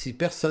parler si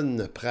personne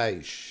ne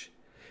prêche?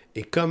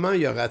 Et comment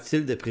y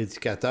aura-t-il de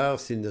prédicateurs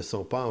s'ils ne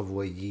sont pas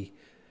envoyés?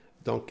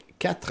 Donc,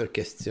 4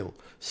 questions.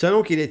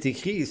 Selon qu'il est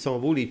écrit, ils sont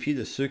beaux les pieds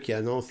de ceux qui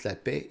annoncent la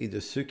paix et de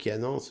ceux qui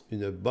annoncent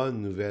une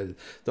bonne nouvelle.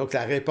 Donc,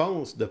 la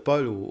réponse de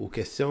Paul aux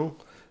questions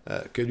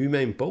que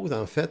lui-même pose,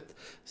 en fait,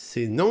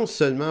 c'est non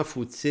seulement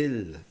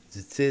faut-il,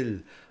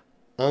 dit-il,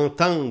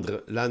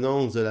 entendre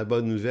l'annonce de la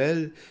bonne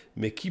nouvelle,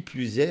 mais qui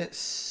plus est,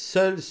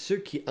 seuls ceux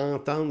qui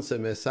entendent ce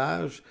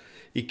message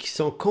et qui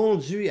sont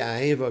conduits à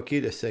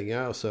invoquer le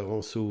Seigneur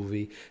seront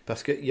sauvés.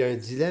 Parce qu'il y a un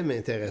dilemme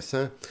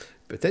intéressant.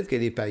 Peut-être que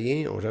les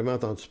païens n'ont jamais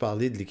entendu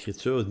parler de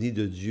l'Écriture, ni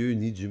de Dieu,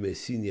 ni du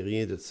Messie, ni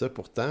rien de ça.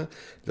 Pourtant,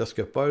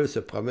 lorsque Paul se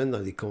promène dans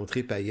les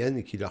contrées païennes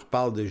et qu'il leur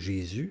parle de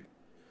Jésus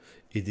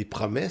et des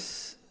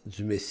promesses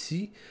du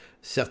Messie,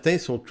 certains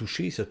sont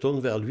touchés, ils se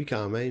tournent vers lui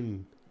quand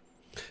même.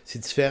 C'est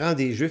différent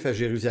des Juifs à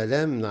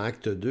Jérusalem dans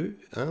Acte 2,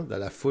 dans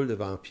la foule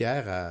devant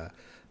Pierre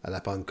à la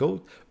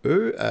Pentecôte.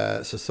 Eux,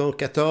 ce sont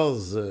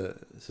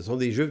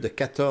des Juifs de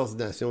 14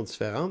 nations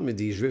différentes, mais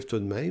des Juifs tout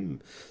de même.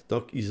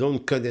 Donc, ils ont une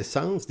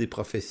connaissance des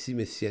prophéties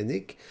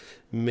messianiques,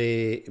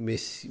 mais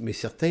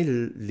certains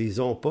ne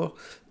les ont pas.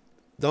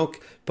 Donc,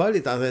 Paul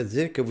est en train de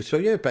dire que vous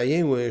soyez un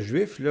païen ou un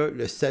juif, là,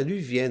 le salut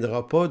ne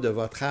viendra pas de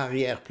votre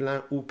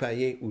arrière-plan ou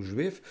païen ou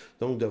juif,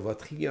 donc de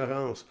votre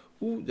ignorance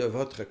ou de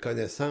votre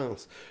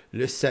connaissance.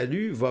 Le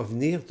salut va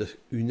venir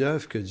d'une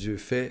œuvre que Dieu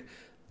fait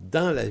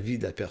dans la vie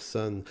de la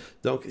personne.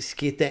 Donc, ce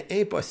qui était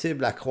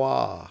impossible à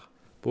croire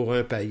pour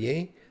un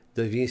païen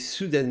devient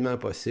soudainement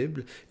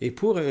possible. Et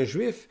pour un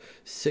juif,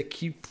 ce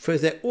qui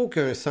faisait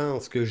aucun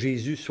sens que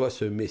Jésus soit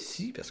ce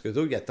Messie, parce que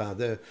d'autres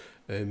attendaient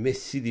un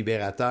Messie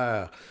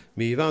libérateur,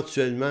 mais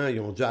éventuellement, ils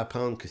ont dû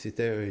apprendre que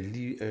c'était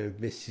un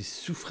Messie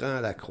souffrant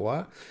à la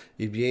croix,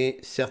 eh bien,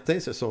 certains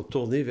se sont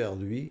tournés vers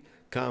lui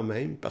quand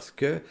même, parce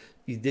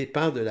qu'il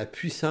dépend de la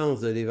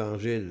puissance de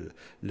l'Évangile.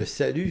 Le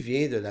salut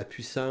vient de la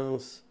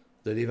puissance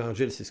de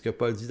l'Évangile. C'est ce que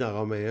Paul dit dans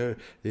Romains 1.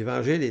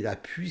 L'Évangile est la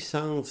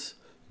puissance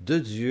de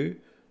Dieu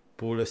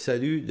pour le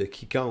salut de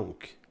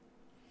quiconque.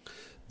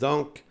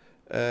 Donc,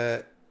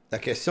 la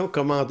question,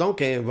 comment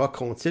donc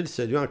invoqueront-ils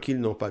celui en qui ils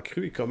n'ont pas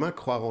cru et comment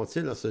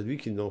croiront-ils en celui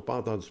qu'ils n'ont pas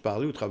entendu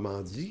parler?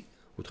 Autrement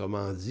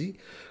dit,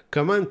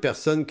 comment une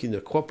personne qui ne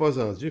croit pas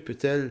en Dieu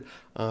peut-elle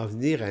en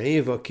venir à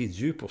invoquer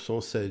Dieu pour son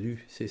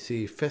salut?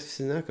 C'est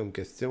fascinant comme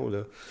question,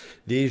 là.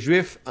 Les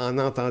Juifs en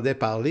entendaient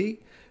parler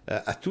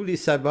à tous les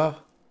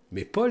sabbats,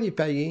 mais pas les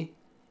païens.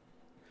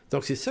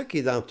 Donc, c'est ça qui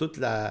est dans toute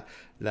la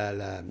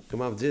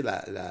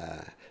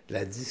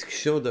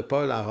discussion de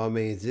Paul en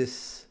Romains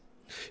 10.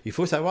 Il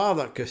faut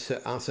savoir que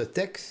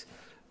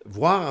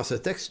voir en ce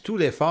texte tout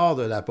l'effort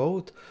de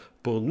l'apôtre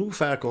pour nous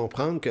faire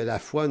comprendre que la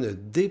foi ne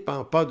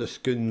dépend pas de ce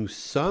que nous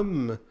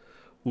sommes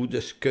ou de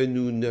ce que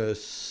nous ne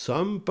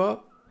sommes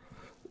pas,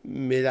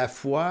 mais la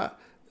foi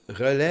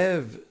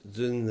relève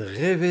d'une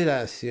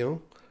révélation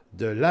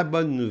de la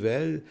bonne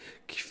nouvelle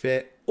qui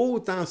fait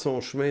autant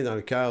son chemin dans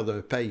le cœur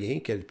d'un païen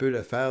qu'elle peut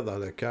le faire dans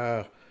le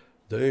cœur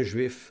d'un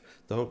juif.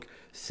 Donc,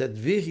 cette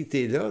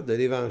vérité-là de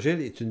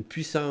l'Évangile est une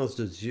puissance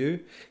de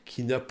Dieu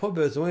qui n'a pas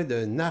besoin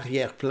d'un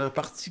arrière-plan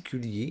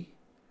particulier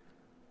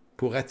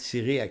pour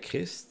attirer à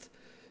Christ.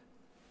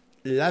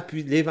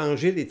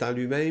 L'Évangile est en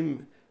lui-même,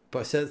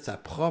 possède sa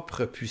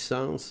propre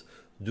puissance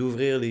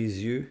d'ouvrir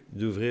les yeux,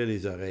 d'ouvrir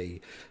les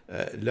oreilles.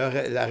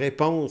 La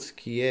réponse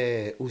qui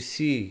est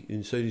aussi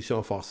une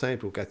solution fort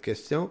simple aux 4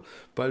 questions,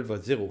 Paul va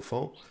dire au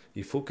fond,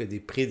 il faut que des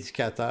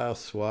prédicateurs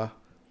soient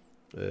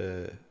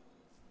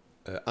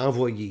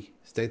envoyés.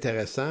 C'est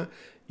intéressant,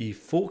 il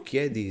faut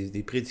qu'il y ait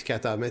des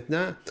prédicateurs.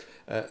 Maintenant,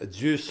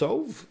 Dieu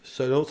sauve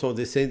selon son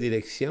dessein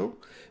d'élection,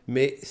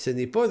 mais ce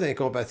n'est pas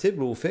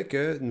incompatible au fait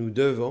que nous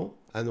devons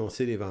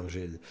annoncer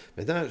l'Évangile.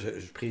 Maintenant,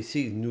 je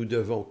précise, nous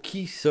devons.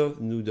 Qui ça,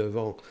 nous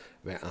devons?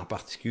 Bien, en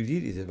particulier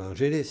les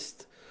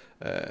évangélistes.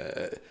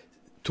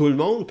 Tout le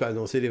monde peut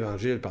annoncer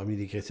l'Évangile parmi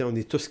les chrétiens. On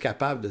est tous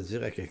capables de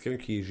dire à quelqu'un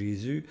qui est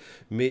Jésus,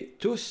 mais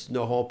tous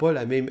n'auront pas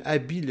la même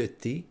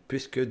habileté,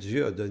 puisque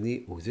Dieu a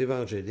donné aux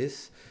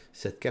évangélistes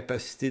cette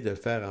capacité de le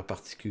faire en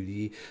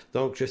particulier.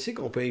 Donc, je sais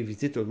qu'on peut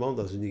inviter tout le monde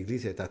dans une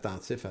église à être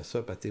attentif à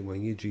ça, à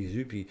témoigner de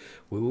Jésus, puis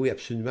oui,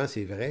 absolument,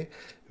 c'est vrai,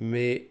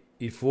 mais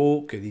il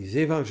faut que les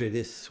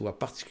évangélistes soient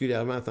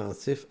particulièrement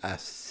attentifs à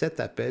cet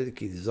appel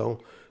qu'ils ont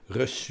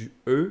reçu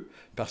eux,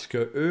 parce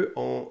qu'eux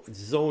ont,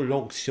 disons,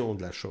 l'onction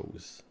de la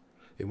chose.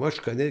 Et moi, je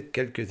connais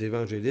quelques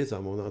évangélistes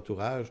dans mon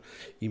entourage.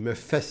 Ils me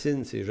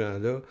fascinent, ces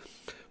gens-là.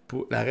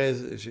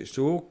 J'ai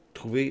toujours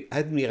trouvé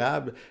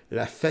admirable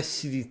la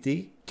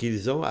facilité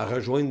qu'ils ont à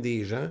rejoindre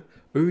des gens.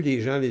 Eux,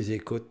 les gens les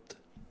écoutent.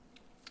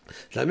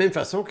 De la même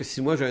façon que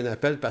si moi j'ai un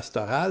appel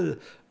pastoral,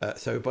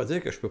 ça ne veut pas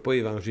dire que je ne peux pas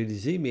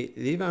évangéliser, mais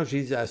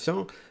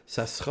l'évangélisation,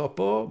 ça ne sera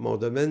pas mon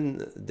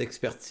domaine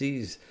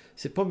d'expertise.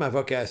 Ce n'est pas ma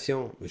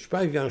vocation. Je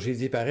peux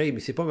évangéliser pareil, mais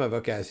ce n'est pas ma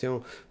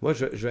vocation. Moi,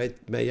 je vais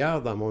être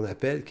meilleur dans mon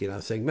appel, qui est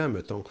l'enseignement,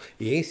 mettons,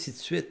 et ainsi de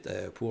suite,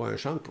 pour un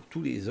chant, pour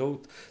tous les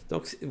autres.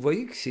 Donc, vous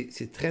voyez que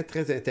c'est très,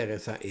 très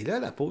intéressant. Et là,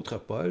 l'apôtre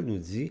Paul nous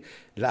dit,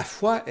 la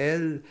foi,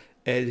 elle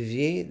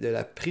vient de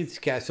la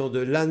prédication, de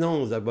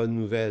l'annonce de la bonne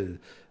nouvelle.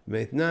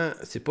 Maintenant,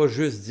 c'est pas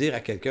juste dire à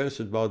quelqu'un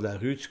sur le bord de la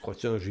rue, tu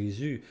crois-tu en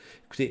Jésus?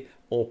 Écoutez,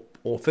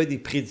 on fait des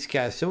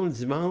prédications le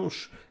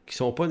dimanche qui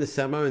sont pas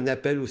nécessairement un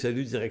appel au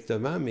salut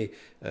directement, mais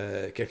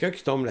quelqu'un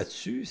qui tombe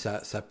là-dessus,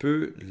 ça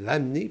peut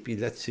l'amener puis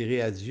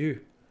l'attirer à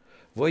Dieu.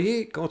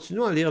 Voyez,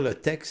 continuons à lire le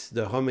texte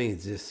de Romains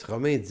 10.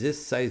 Romains 10,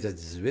 16 à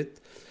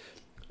 18.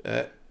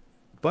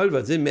 Paul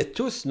va dire, mais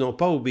tous n'ont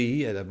pas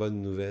obéi à la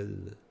bonne nouvelle.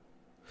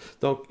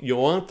 Donc, ils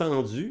ont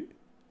entendu,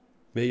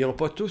 mais ils n'ont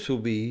pas tous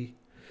obéi.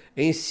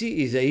 Ainsi,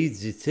 Ésaïe,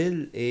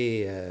 dit-il,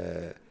 est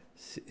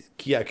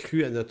qui a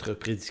cru à notre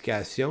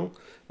prédication.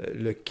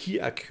 Le qui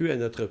a cru à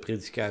notre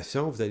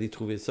prédication, vous allez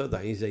trouver ça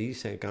dans Ésaïe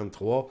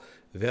 53,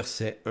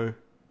 verset 1.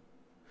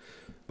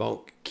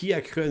 Bon, qui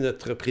a cru à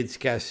notre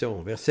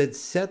prédication? Verset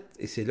 17,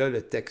 et c'est là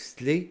le texte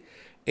clé.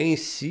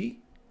 Ainsi,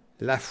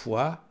 la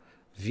foi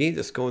vient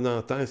de ce qu'on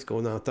entend, et ce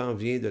qu'on entend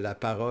vient de la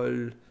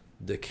parole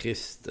de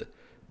Christ.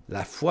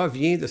 La foi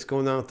vient de ce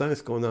qu'on entend, et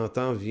ce qu'on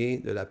entend vient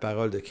de la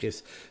parole de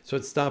Christ. Soit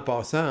dit en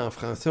passant, en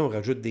français, on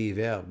rajoute des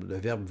verbes, le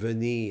verbe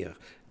venir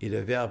et le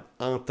verbe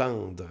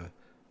entendre.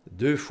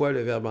 2 fois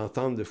le verbe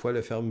entendre, 2 fois le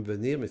verbe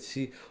venir, mais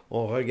si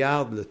on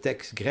regarde le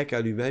texte grec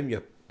en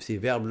lui-même, ces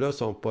verbes-là ne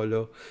sont pas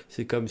là.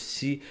 C'est comme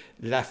si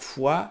la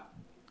foi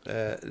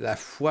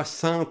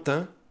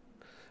s'entend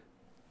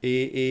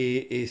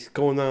et ce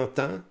qu'on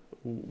entend,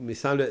 mais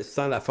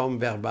sans la forme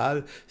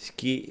verbale, ce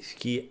qui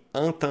est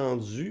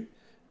entendu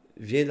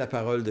vient de la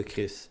parole de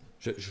Christ.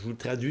 Je vous le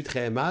traduis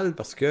très mal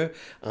parce que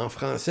en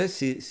français,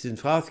 c'est une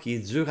phrase qui est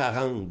dure à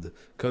rendre,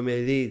 comme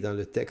elle est dans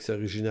le texte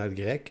original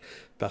grec,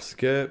 parce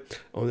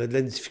qu'on a de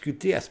la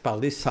difficulté à se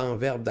parler sans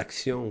verbe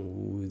d'action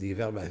ou des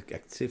verbes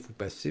actifs ou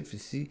passifs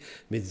ici.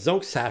 Mais disons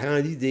que ça rend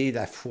l'idée,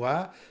 la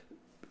foi,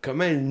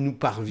 comment elle nous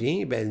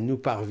parvient? Ben, elle nous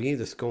parvient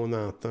de ce qu'on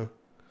entend.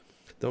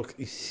 Donc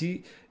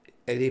ici,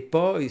 elle n'est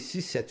pas,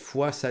 ici, cette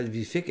foi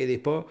salvifique, elle n'est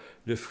pas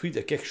le fruit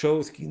de quelque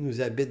chose qui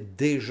nous habite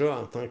déjà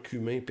en tant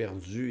qu'humains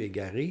perdus,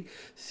 égarés.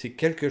 C'est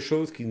quelque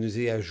chose qui nous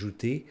est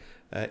ajouté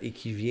et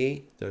qui vient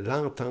de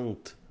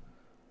l'entente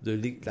de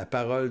la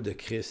parole de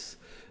Christ.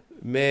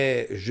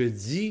 Mais je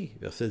dis,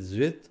 verset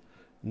 18,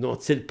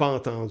 n'ont-ils pas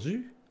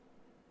entendu?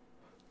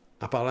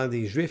 En parlant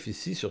des Juifs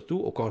ici, surtout,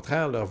 au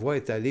contraire, leur voix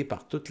est allée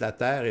par toute la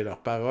terre et leur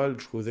parole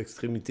jusqu'aux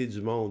extrémités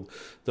du monde.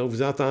 Donc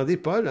vous entendez,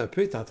 Paul un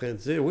peu est en train de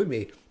dire, oui,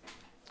 mais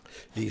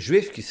les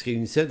Juifs qui se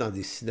réunissaient dans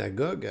des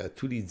synagogues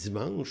tous les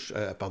dimanches,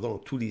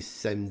 tous les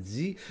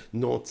samedis,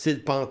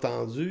 n'ont-ils pas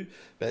entendu?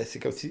 Ben, c'est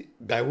comme si,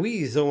 ben oui,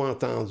 ils ont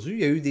entendu. Il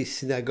y a eu des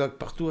synagogues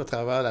partout à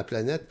travers la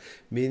planète,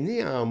 mais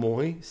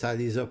néanmoins, ça ne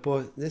les a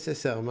pas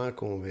nécessairement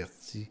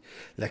convertis.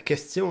 La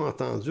question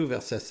entendue au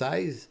verset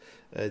 16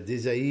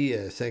 d'Ésaïe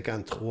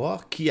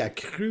 53, qui a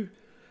cru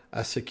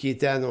à ce qui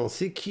était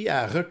annoncé, qui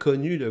a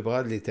reconnu le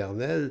bras de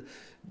l'Éternel?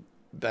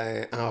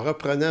 Ben, en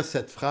reprenant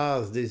cette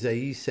phrase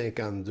d'Ésaïe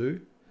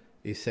 52,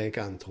 et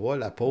 53,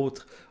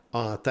 l'apôtre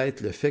a en tête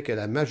le fait que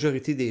la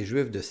majorité des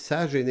Juifs de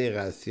sa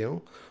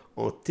génération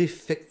ont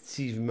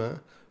effectivement,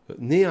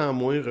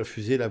 néanmoins,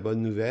 refusé la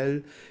bonne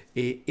nouvelle,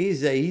 et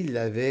Ésaïe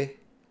l'avait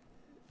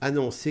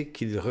annoncé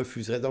qu'il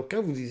refuserait. Donc,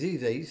 quand vous lisez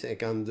Ésaïe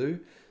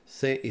 52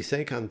 et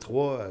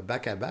 53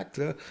 back-à-back,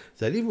 là,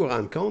 vous allez vous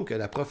rendre compte que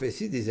la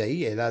prophétie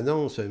d'Ésaïe, elle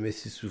annonce un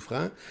Messie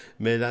souffrant,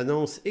 mais elle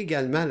annonce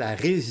également la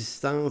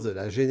résistance de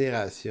la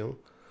génération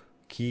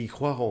qui n'y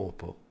croiront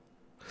pas.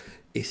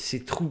 Et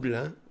c'est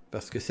troublant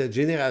parce que cette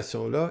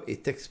génération-là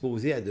est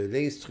exposée à de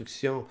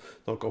l'instruction.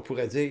 Donc, on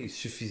pourrait dire qu'il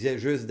suffisait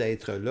juste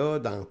d'être là,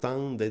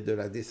 d'entendre, d'être de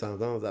la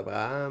descendance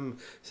d'Abraham.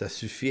 Ça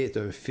suffit d'être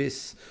un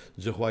fils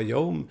du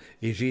royaume.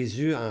 Et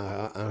Jésus,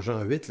 en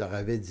Jean 8, leur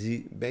avait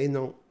dit, ben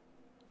non.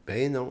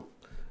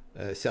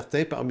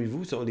 Certains parmi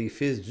vous sont les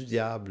fils du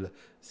diable.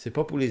 C'est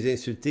pas pour les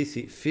insulter,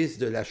 c'est fils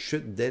de la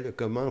chute dès le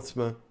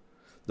commencement.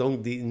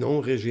 Donc, des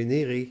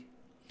non-régénérés.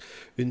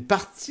 Une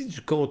partie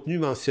du contenu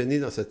mentionné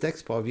dans ce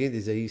texte provient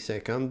d'Ésaïe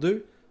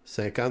 52,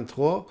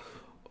 53,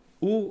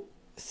 où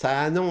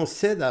ça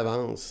annonçait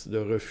d'avance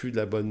le refus de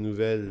la bonne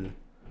nouvelle.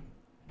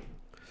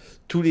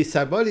 Tous les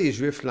sabbats, les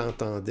Juifs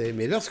l'entendaient,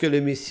 mais lorsque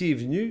le Messie est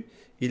venu,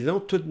 ils l'ont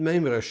tout de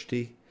même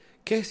rejeté.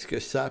 Qu'est-ce que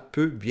ça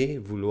peut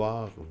bien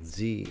vouloir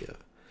dire?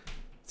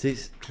 C'est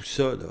tout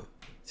ça, là.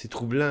 C'est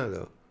troublant,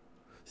 là.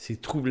 C'est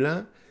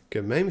troublant que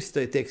même si tu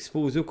as été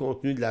exposé au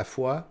contenu de la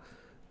foi,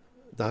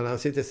 dans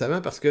l'Ancien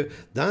Testament, parce que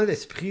dans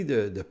l'esprit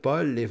de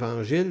Paul,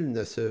 l'Évangile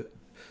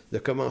ne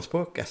commence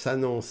pas qu'à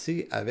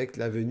s'annoncer avec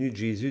la venue de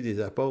Jésus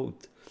des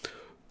apôtres.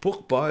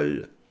 Pour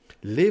Paul,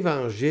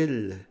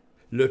 l'Évangile,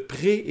 le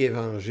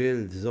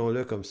pré-Évangile,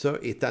 disons-le comme ça,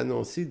 est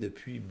annoncé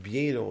depuis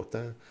bien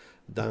longtemps.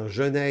 Dans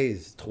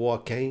Genèse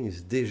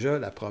 3,15, déjà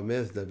la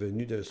promesse de la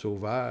venue d'un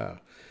sauveur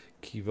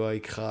qui va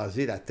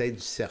écraser la tête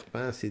du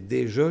serpent, c'est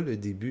déjà le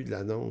début de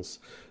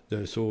l'annonce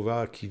d'un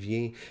sauveur qui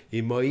vient.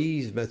 Et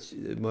Moïse,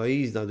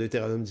 dans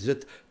Deutéronome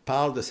 18,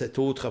 parle de cet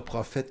autre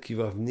prophète qui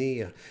va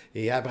venir.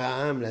 Et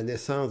Abraham, la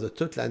naissance de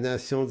toute la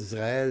nation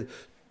d'Israël.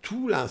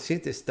 Tout l'Ancien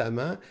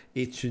Testament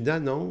est une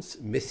annonce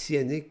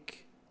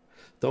messianique.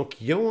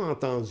 Donc, ils ont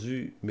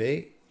entendu,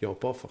 mais ils n'ont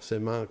pas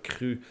forcément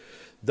cru.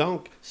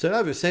 Donc,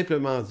 cela veut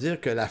simplement dire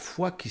que la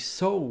foi qui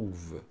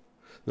sauve,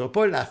 non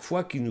pas la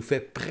foi qui nous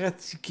fait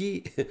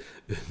pratiquer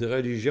une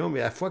religion,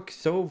 mais la foi qui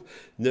sauve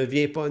ne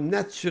vient pas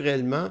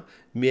naturellement,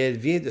 mais elle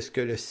vient de ce que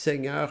le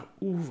Seigneur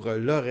ouvre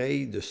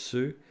l'oreille de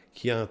ceux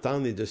qui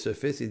entendent, et de ce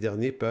fait, ces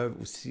derniers peuvent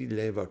aussi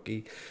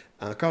l'invoquer.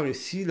 Encore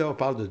ici, là, on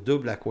parle de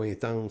double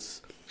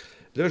accointance.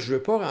 Là, je ne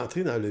veux pas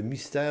rentrer dans le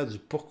mystère du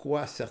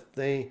pourquoi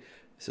certains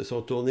se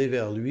sont tournés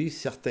vers lui,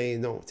 certains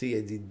non. Tu sais, il y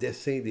a des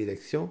dessins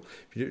d'élection,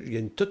 puis il y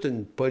a toute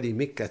une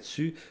polémique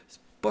là-dessus.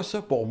 C'est pas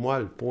ça pour moi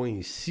le point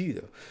ici,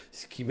 là.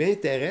 Ce qui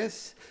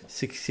m'intéresse,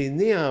 c'est que c'est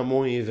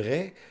néanmoins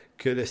vrai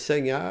que le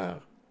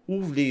Seigneur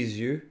ouvre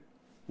les yeux,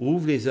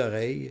 ouvre les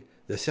oreilles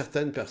de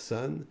certaines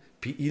personnes,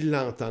 puis ils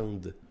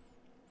l'entendent.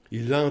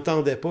 Ils ne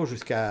l'entendaient pas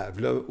jusqu'à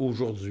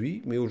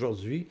aujourd'hui, mais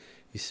aujourd'hui,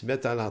 ils se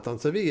mettent à l'entendre.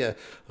 Vous savez,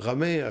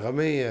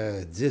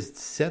 Romains 10,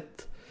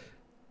 17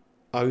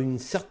 a une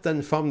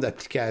certaine forme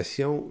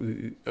d'application,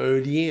 un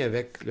lien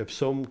avec le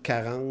psaume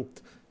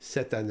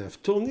 47 à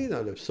 9. Tournez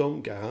dans le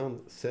psaume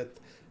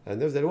 47 à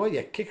 9. Vous allez voir, il y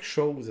a quelque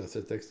chose dans ce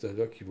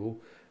texte-là qui vaut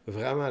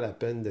vraiment la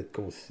peine d'être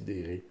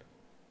considéré.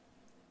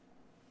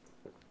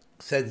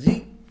 Ça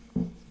dit,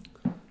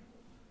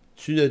 «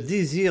 Tu ne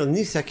désires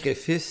ni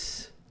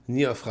sacrifice,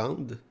 ni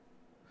offrande. »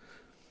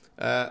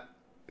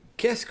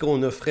 Qu'est-ce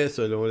qu'on offrait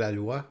selon la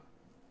loi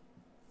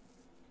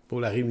pour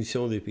la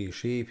rémission des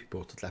péchés puis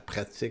pour toute la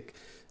pratique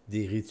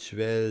des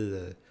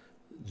rituels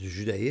du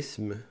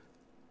judaïsme?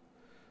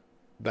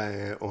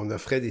 Ben, on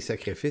offrait des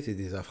sacrifices et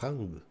des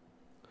offrandes.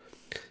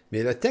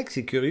 Mais le texte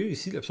est curieux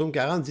ici. Le psaume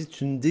 40 dit «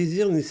 Tu ne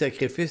désires ni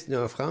sacrifice ni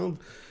offrande.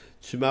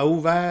 Tu m'as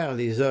ouvert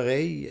les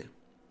oreilles.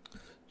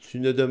 Tu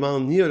ne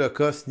demandes ni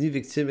holocauste ni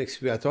victime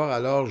expiatoire.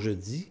 Alors je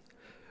dis,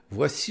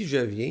 voici je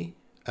viens.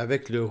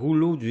 Avec le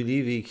rouleau du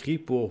livre écrit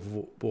pour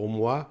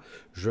moi,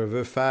 je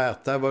veux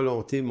faire ta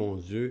volonté, mon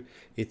Dieu,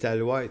 et ta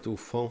loi est au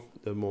fond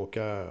de mon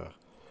cœur. »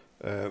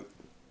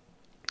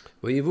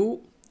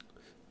 Voyez-vous,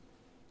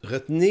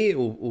 retenez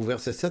au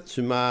verset 7, «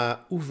 Tu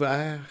m'as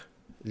ouvert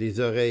les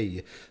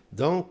oreilles. »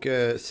 Donc,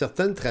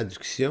 certaines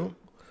traductions,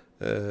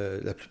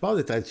 la plupart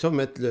des traductions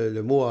mettent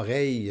le mot «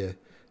 oreille »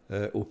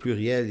 au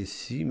pluriel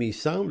ici, mais il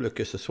semble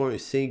que ce soit un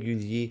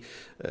singulier.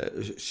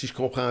 Si je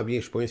comprends bien, je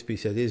ne suis pas un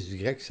spécialiste du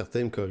grec,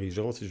 certains me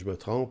corrigeront si je me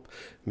trompe,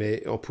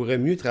 mais on pourrait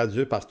mieux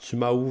traduire par « tu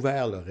m'as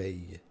ouvert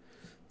l'oreille ».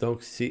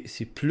 Donc,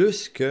 c'est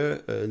plus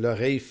que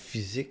l'oreille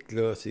physique,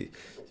 là. C'est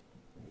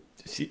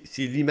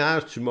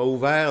l'image, tu m'as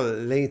ouvert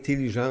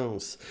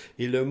l'intelligence.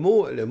 Et le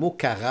mot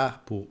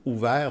kara pour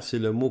ouvert, c'est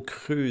le mot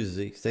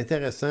creuser. C'est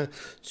intéressant.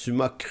 Tu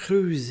m'as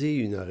creusé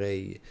une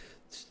oreille.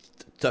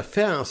 Tu as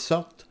fait en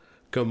sorte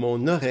que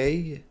mon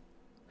oreille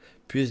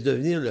puisse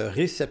devenir le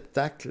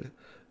réceptacle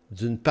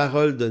d'une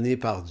parole donnée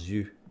par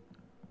Dieu.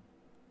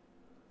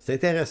 C'est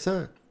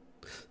intéressant.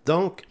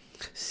 Donc,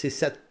 c'est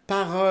cette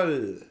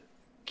parole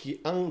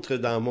qui entre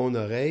dans mon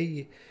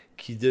oreille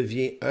qui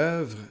devient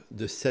œuvre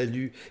de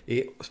salut.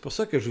 Et c'est pour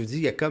ça que je vous dis,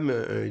 il y a comme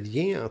un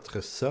lien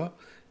entre ça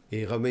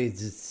et Romains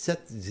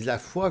 17 dit, la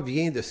foi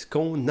vient de ce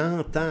qu'on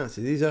entend.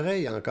 C'est des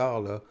oreilles encore,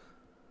 là.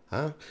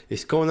 Hein? Et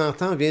ce qu'on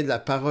entend vient de la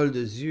parole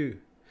de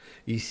Dieu.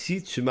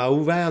 Ici, tu m'as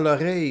ouvert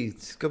l'oreille.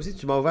 C'est comme si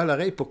tu m'as ouvert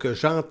l'oreille pour que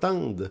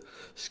j'entende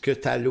ce que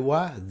ta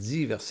loi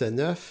dit, verset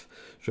 9.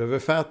 Je veux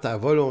faire ta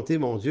volonté,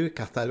 mon Dieu,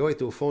 car ta loi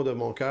est au fond de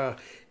mon cœur.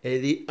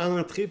 Elle est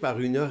entrée par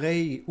une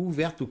oreille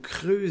ouverte ou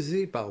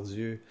creusée par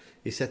Dieu.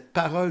 Et cette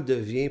parole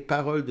devient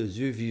parole de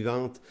Dieu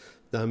vivante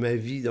dans ma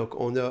vie. Donc,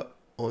 on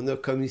a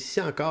comme ici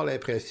encore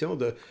l'impression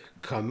de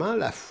comment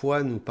la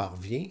foi nous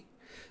parvient.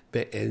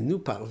 Bien, elle nous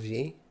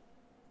parvient.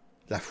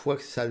 La foi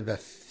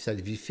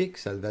salvifique,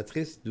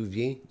 salvatrice, nous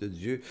vient de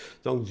Dieu.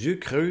 Donc, Dieu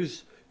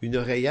creuse une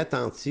oreille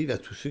attentive à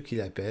tous ceux qui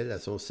l'appellent, à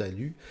son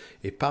salut.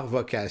 Et par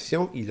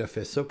vocation, il a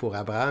fait ça pour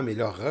Abraham. Et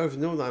là,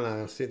 revenons dans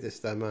l'Ancien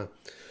Testament.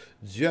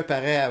 Dieu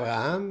apparaît à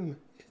Abraham,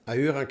 à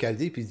Ur en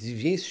Chaldée, puis il dit,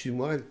 viens,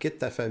 suis-moi, quitte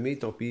ta famille,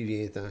 ton pays,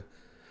 viens-t'en.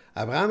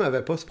 Abraham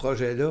n'avait pas ce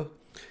projet-là.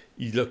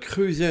 Il a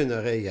creusé une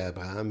oreille à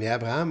Abraham, et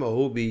Abraham a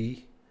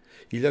obéi.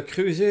 Il a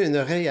creusé une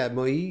oreille à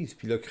Moïse,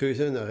 puis il a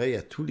creusé une oreille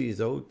à tous les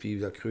autres, puis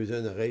il a creusé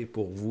une oreille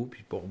pour vous,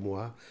 puis pour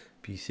moi,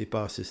 puis il s'est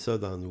passé ça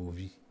dans nos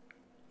vies.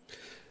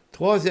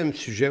 Troisième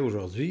sujet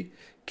aujourd'hui,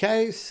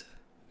 qu'est-ce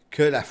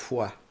que la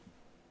foi?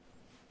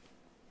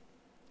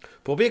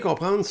 Pour bien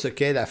comprendre ce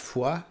qu'est la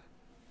foi,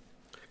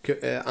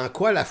 en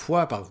quoi la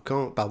foi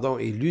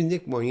est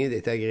l'unique moyen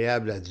d'être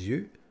agréable à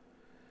Dieu,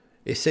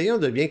 essayons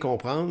de bien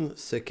comprendre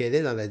ce qu'elle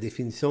est dans la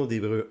définition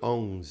d'Hébreux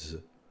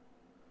 11.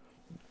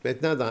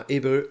 Maintenant, dans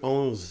Hébreux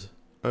 11,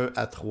 1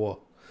 à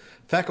 3.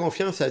 Faire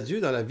confiance à Dieu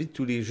dans la vie de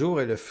tous les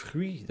jours est le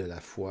fruit de la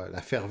foi,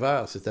 la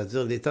ferveur,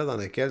 c'est-à-dire l'état dans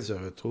lequel se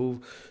retrouvent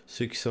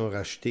ceux qui sont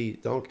rachetés.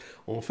 Donc,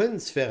 on fait une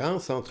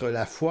différence entre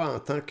la foi en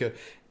tant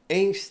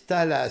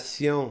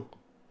qu'installation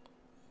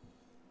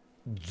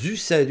du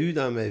salut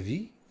dans ma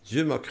vie.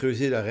 Dieu m'a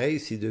creusé l'oreille,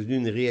 c'est devenu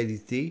une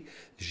réalité.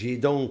 J'ai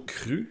donc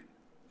cru.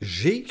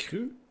 J'ai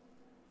cru.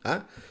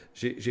 Hein?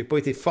 J'ai pas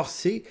été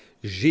forcé.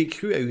 J'ai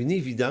cru à une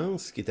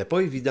évidence qui n'était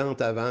pas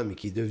évidente avant, mais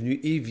qui est devenue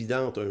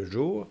évidente un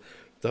jour.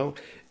 Donc,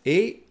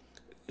 et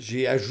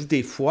j'ai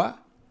ajouté foi,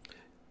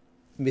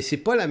 mais c'est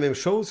pas la même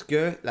chose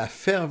que la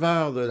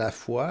ferveur de la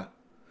foi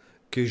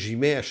que j'y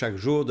mets à chaque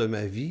jour de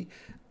ma vie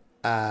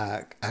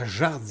à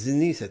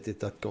jardiner cet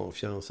état de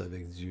confiance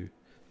avec Dieu.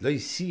 Là,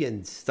 ici, il y a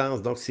une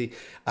distance. Donc, c'est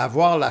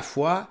avoir la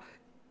foi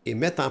et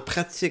mettre en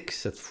pratique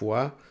cette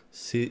foi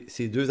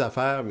C'est deux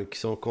affaires, mais qui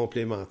sont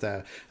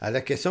complémentaires. À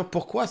la question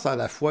pourquoi sans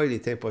la foi il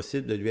est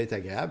impossible de lui être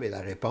agréable, et la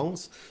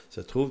réponse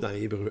se trouve dans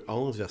Hébreux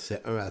 11,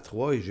 versets 1 à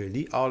 3, et je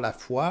lis, « Or la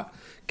foi,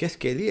 qu'est-ce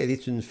qu'elle est? Elle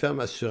est une ferme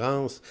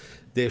assurance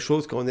des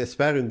choses qu'on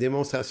espère, une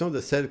démonstration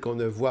de celles qu'on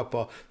ne voit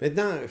pas. »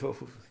 Maintenant,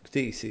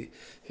 écoutez,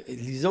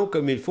 lisons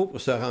comme il faut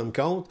pour se rendre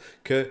compte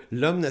que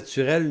l'homme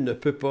naturel ne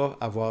peut pas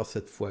avoir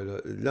cette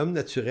foi-là. L'homme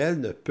naturel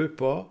ne peut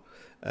pas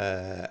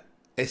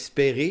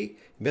espérer,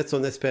 mettre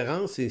son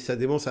espérance et sa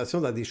démonstration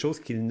dans des choses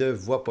qu'il ne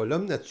voit pas.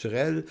 L'homme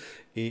naturel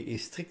est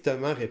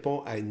strictement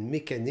répond à une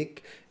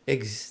mécanique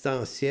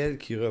existentielle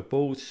qui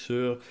repose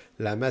sur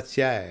la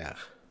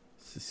matière.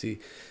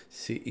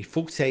 Il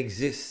faut que ça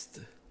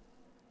existe.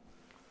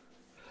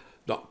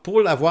 Donc,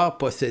 pour l'avoir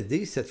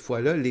possédé, cette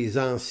fois-là, les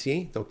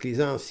anciens, donc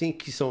les anciens,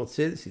 qui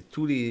sont-ils? C'est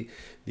tous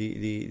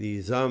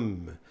les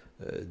hommes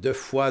de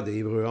foi des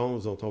Hébreux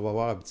 11, dont on va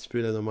voir un petit peu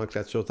la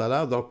nomenclature tout à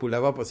l'heure. Donc, pour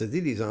l'avoir possédé,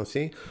 les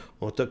anciens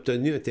ont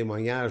obtenu un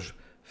témoignage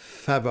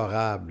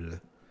favorable.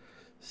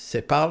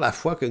 C'est par la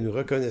foi que nous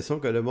reconnaissons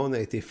que le monde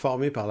a été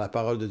formé par la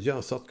parole de Dieu,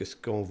 en sorte que ce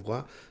qu'on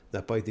voit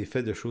n'a pas été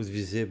fait de choses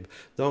visibles.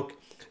 Donc,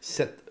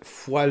 cette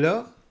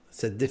foi-là,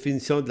 cette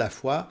définition de la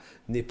foi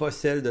n'est pas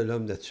celle de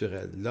l'homme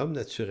naturel. L'homme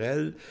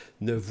naturel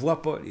ne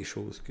voit pas les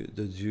choses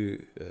de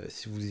Dieu.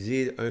 Si vous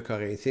lisez 1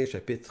 Corinthiens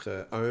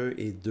chapitre 1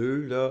 et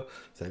 2, là,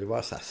 vous allez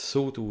voir, ça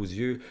saute aux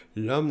yeux.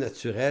 L'homme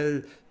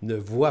naturel ne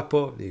voit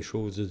pas les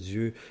choses de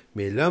Dieu.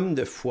 Mais l'homme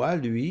de foi,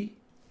 lui,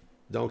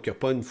 donc il n'y a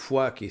pas une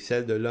foi qui est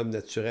celle de l'homme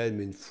naturel,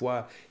 mais une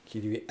foi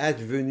qui lui est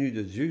advenue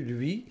de Dieu,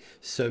 lui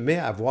se met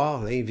à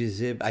voir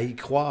l'invisible, à y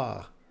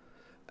croire,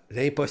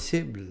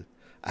 l'impossible,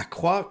 à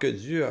croire que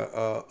Dieu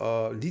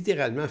a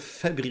littéralement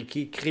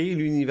fabriqué, créé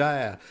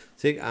l'univers,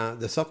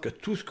 de sorte que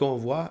tout ce qu'on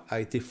voit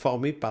a été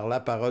formé par la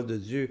parole de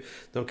Dieu.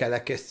 Donc à la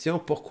question,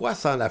 pourquoi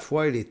sans la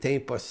foi il est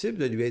impossible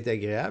de lui être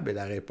agréable? Et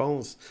la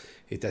réponse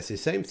est assez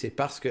simple, c'est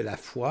parce que la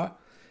foi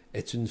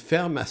est une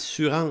ferme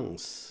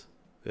assurance.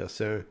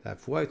 Verset 1, la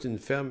foi est une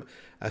ferme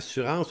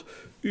assurance,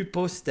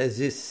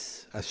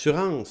 hypostasis.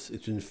 Assurance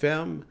est une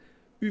ferme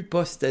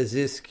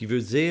hypostasis, qui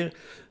veut dire...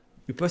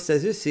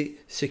 Hypostasis, c'est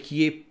ce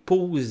qui est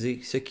posé,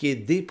 ce qui est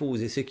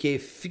déposé, ce qui est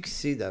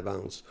fixé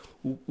d'avance,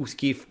 ou ce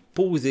qui est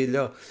posé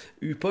là.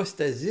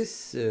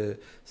 Hypostasis,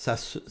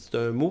 c'est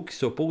un mot qui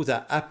s'oppose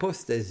à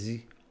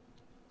apostasie.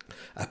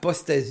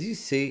 Apostasie,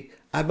 c'est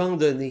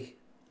abandonner.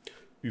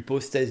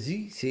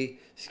 Hypostasie, c'est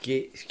ce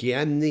qui est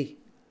amené,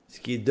 ce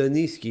qui est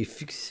donné, ce qui est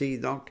fixé.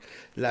 Donc,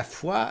 la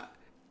foi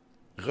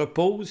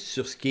repose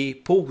sur ce qui est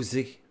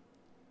posé.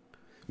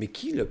 Mais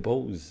qui le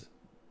pose?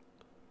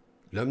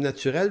 L'homme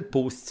naturel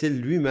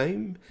pose-t-il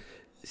lui-même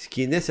ce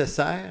qui est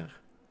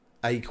nécessaire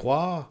à y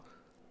croire?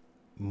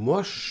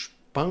 Moi, je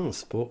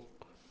pense pas.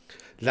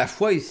 La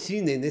foi ici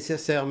est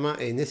nécessairement...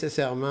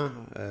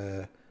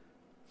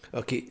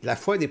 la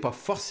foi n'est pas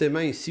forcément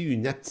ici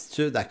une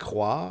aptitude à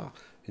croire,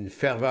 une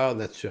ferveur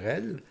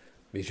naturelle,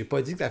 mais j'ai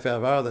pas dit que la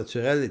ferveur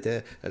naturelle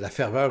était... La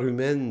ferveur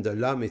humaine de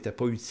l'homme n'était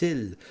pas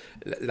utile.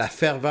 La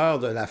ferveur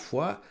de la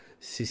foi,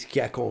 c'est ce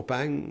qui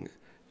accompagne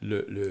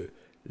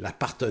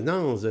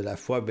l'appartenance de la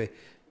foi,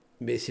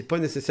 mais c'est pas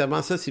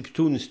nécessairement ça, c'est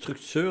plutôt une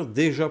structure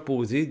déjà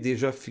posée,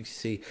 déjà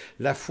fixée.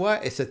 La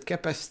foi est cette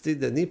capacité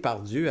donnée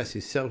par Dieu à ses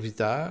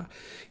serviteurs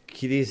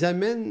qui les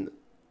amène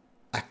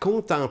à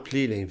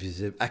contempler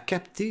l'invisible, à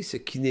capter ce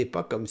qui n'est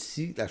pas comme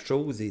si la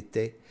chose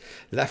était.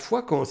 La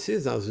foi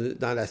consiste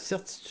dans la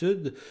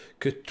certitude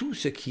que tout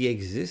ce qui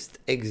existe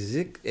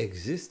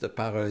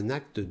par un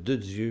acte de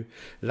Dieu.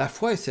 La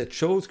foi est cette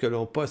chose que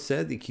l'on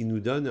possède et qui nous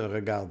donne un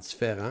regard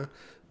différent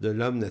de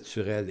l'homme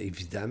naturel.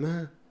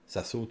 Évidemment,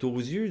 ça saute aux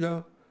yeux,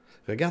 là.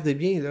 Regardez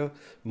bien, là.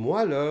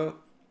 Moi, là,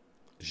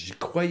 j'y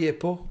croyais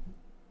pas.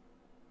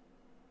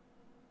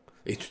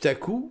 Et tout à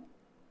coup,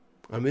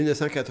 en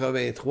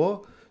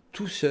 1983,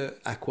 tout ce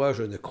à quoi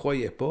je ne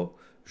croyais pas,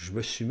 je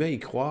me suis mis à y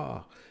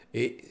croire.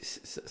 Et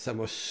ça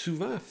m'a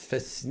souvent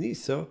fasciné,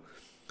 ça.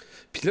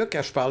 Puis là,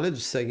 quand je parlais du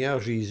Seigneur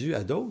Jésus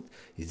à d'autres,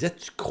 ils disaient,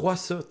 tu crois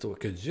ça, toi,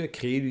 que Dieu a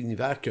créé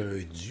l'univers, qu'il y a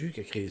un Dieu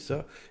qui a créé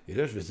ça? Et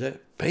là, je me disais,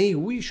 ben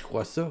oui, je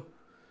crois ça.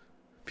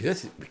 Puis là,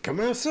 mais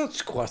comment ça,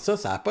 tu crois ça?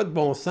 Ça n'a pas de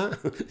bon sens.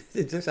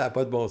 C'est ça que ça n'a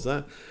pas de bon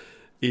sens.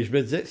 Et je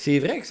me disais, c'est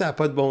vrai que ça n'a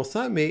pas de bon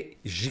sens, mais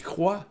j'y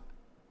crois.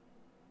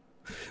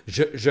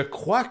 Je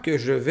crois que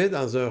je vais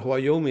dans un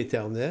royaume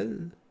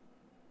éternel,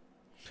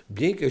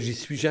 bien que j'y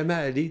suis jamais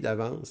allé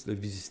d'avance le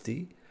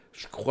visiter.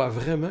 Je crois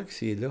vraiment que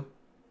c'est là.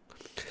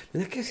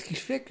 Maintenant, qu'est-ce qui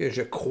fait que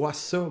je crois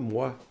ça,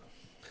 moi?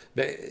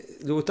 Ben,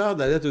 l'auteur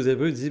de la lettre aux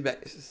Hébreux dit, ben,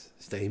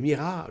 c'est un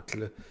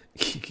miracle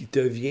qui te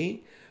vient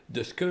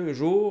de ce qu'un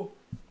jour,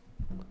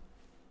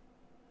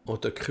 on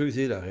t'a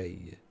creusé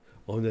l'oreille.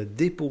 On a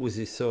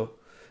déposé ça.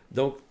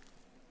 Donc,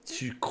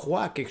 tu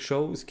crois à quelque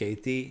chose qui a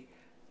été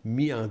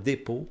mis en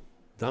dépôt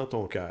dans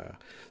ton cœur.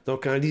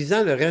 Donc, en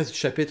lisant le reste du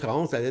chapitre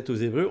 11 de la lettre aux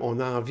Hébreux, on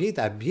en vient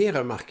à bien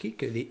remarquer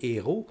que les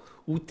héros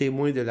ou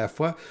témoins de la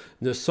foi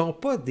ne sont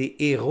pas des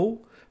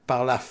héros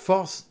par la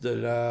force de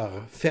leur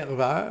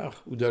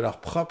ferveur ou de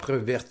leur propre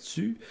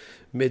vertu,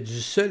 mais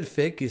du seul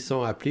fait qu'ils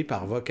sont appelés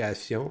par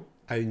vocation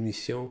à une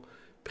mission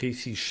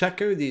précise.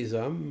 Chacun des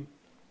hommes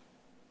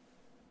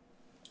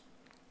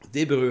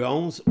d'Hébreux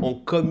 11 ont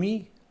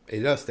commis, et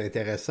là c'est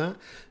intéressant,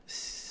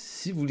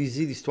 si vous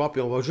lisez l'histoire,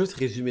 puis on va juste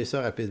résumer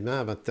ça rapidement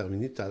avant de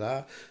terminer tout à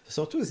l'heure, ce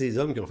sont tous des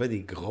hommes qui ont fait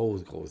des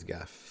grosses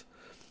gaffes.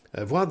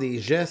 Voire des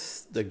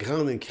gestes de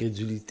grande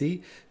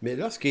incrédulité, mais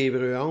lorsque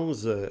Hébreux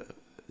 11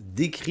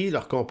 décrit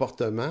leur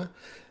comportement,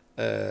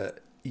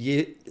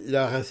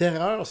 leurs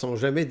erreurs sont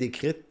jamais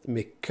décrites,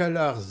 mais que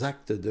leurs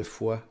actes de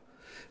foi.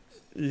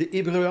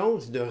 L'Hébreux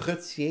 11 ne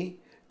retient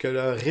que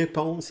leur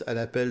réponse à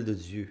l'appel de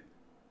Dieu.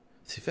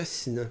 C'est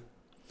fascinant.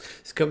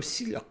 C'est comme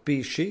si leur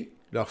péché,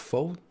 leur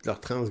faute, leur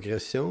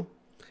transgression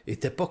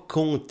n'étaient pas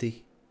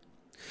comptés.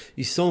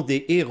 Ils sont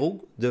des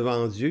héros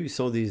devant Dieu, ils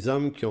sont des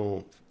hommes qui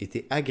ont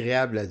été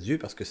agréables à Dieu,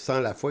 parce que sans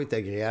la foi, il est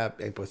agréable,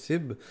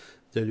 impossible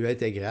de lui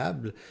être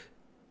agréable.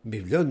 Mais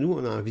là, nous,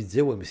 on a envie de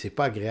dire, ouais, mais c'est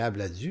pas agréable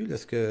à Dieu. Là,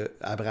 ce que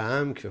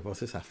Abraham, qui fait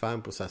passer sa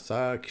femme pour sa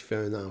sœur, qui fait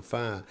un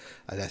enfant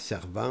à la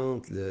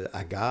servante,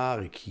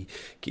 Agar, et qui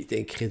est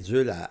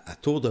incrédule à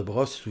tour de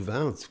bras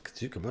souvent, on dit,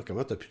 Dieu,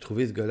 comment tu as pu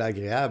trouver ce gars-là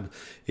agréable?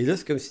 Et là,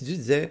 c'est comme si Dieu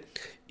disait,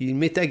 il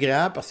m'est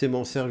agréable parce que c'est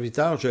mon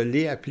serviteur, je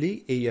l'ai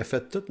appelé et il a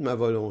fait toute ma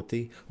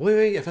volonté.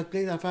 Oui, il a fait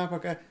plein d'affaires.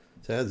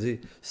 Ça veut dire,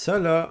 ça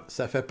là,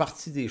 ça fait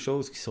partie des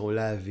choses qui sont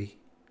lavées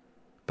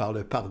par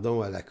le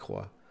pardon à la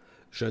croix.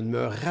 Je ne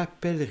me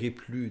rappellerai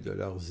plus de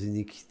leurs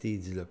iniquités,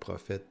 dit le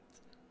prophète.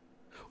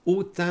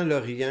 Autant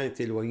l'Orient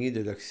est éloigné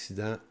de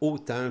l'Occident,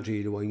 autant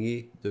j'ai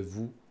éloigné de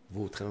vous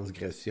vos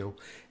transgressions.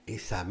 Et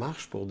ça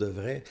marche pour de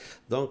vrai.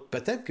 Donc,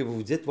 peut-être que vous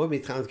vous dites, ouais,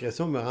 mes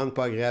transgressions ne me rendent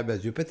pas agréable à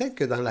Dieu. Peut-être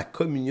que dans la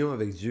communion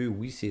avec Dieu,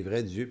 oui, c'est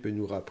vrai, Dieu peut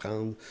nous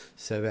reprendre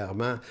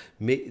sévèrement.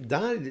 Mais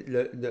dans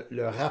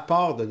le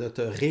rapport de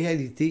notre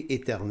réalité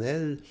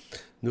éternelle,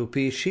 nos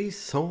péchés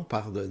sont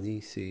pardonnés.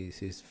 C'est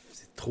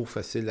trop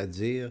facile à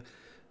dire,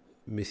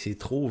 mais c'est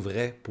trop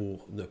vrai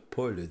pour ne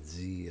pas le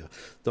dire.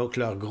 Donc,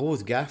 leurs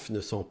grosses gaffes ne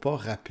sont pas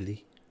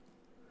rappelées.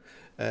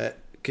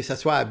 Que ce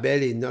soit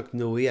Abel, Enoch,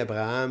 Noé,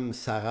 Abraham,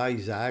 Sarah,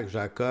 Isaac,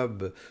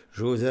 Jacob,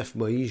 Joseph,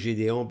 Moïse,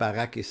 Gédéon,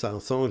 Barak et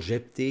Samson,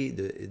 Jephthé,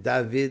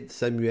 David,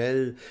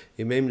 Samuel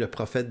et même le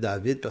prophète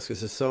David, parce que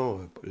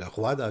le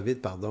roi David,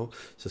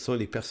 ce sont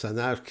les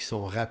personnages qui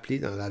sont rappelés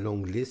dans la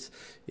longue liste,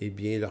 eh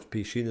bien, leurs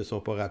péchés ne sont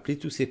pas rappelés.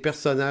 Tous ces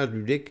personnages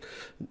bibliques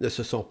ne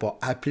se sont pas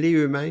appelés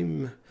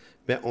eux-mêmes,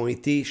 mais ont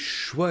été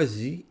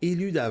choisis,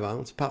 élus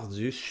d'avance par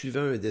Dieu, suivant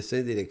un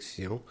dessein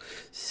d'élection.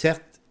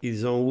 Certes,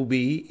 ils ont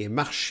obéi et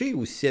marché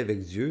aussi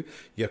avec Dieu.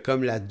 Il y a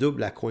comme la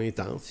double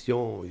accointance. Ils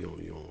ont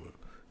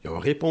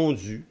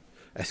répondu.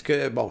 Est-ce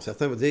que,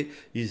 certains vont dire,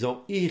 ils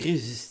ont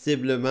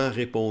irrésistiblement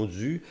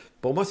répondu.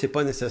 Pour moi, c'est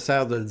pas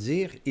nécessaire de le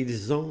dire.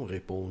 Ils ont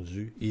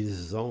répondu.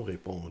 Ils ont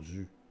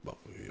répondu.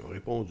 Ils ont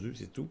répondu,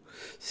 c'est tout.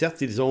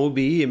 Certes, ils ont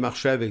obéi et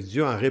marché avec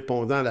Dieu en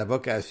répondant à la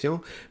vocation,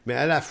 mais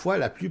à la fois,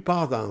 la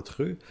plupart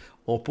d'entre eux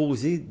ont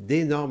posé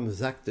d'énormes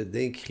actes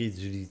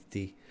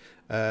d'incrédulité.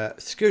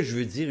 Ce que je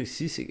veux dire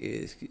ici,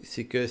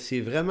 c'est que c'est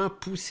vraiment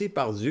poussé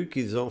par Dieu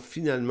qu'ils ont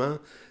finalement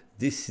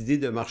décidé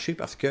de marcher,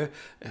 parce que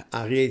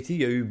en réalité,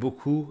 il y a eu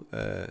beaucoup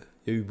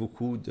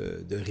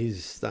de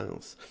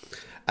résistance.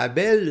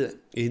 Abel,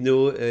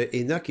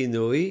 Enoch et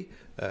Noé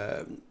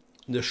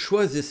ne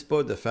choisissent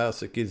pas de faire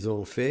ce qu'ils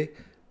ont fait,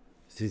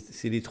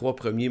 c'est les trois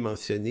premiers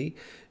mentionnés,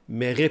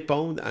 mais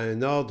répondent à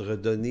un ordre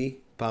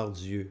donné par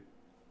Dieu.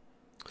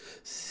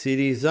 C'est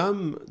les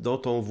hommes dont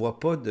on ne voit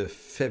pas de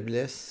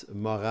faiblesse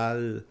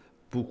morale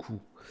beaucoup.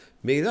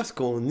 Mais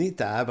lorsqu'on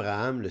est à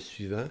Abraham, le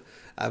suivant,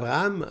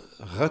 Abraham,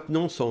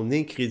 retenons son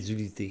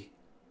incrédulité.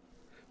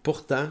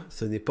 Pourtant,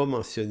 ce n'est pas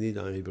mentionné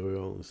dans Hébreux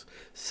 11.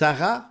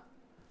 Sarah,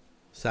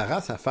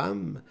 sa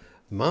femme,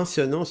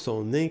 mentionnons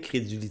son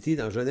incrédulité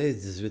dans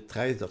Genèse 18,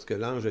 13, lorsque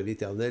l'ange de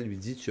l'Éternel lui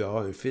dit « Tu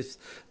auras un fils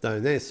dans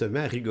un an », elle se met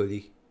à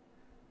rigoler.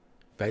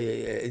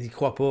 Elle n'y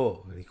croit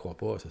pas.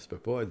 Ça se peut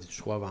pas. Elle dit,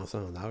 je crois avancer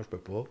en âge, je peux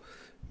pas.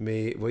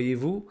 Mais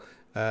voyez-vous,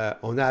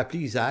 on a appelé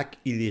Isaac,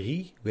 il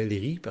rit, ou elle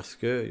rit, parce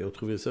qu'ils ont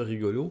trouvé ça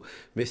rigolo.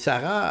 Mais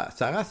Sarah,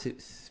 c'est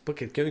pas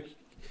quelqu'un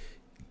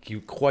qui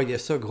croyait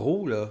ça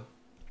gros, là.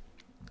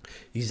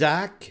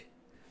 Isaac,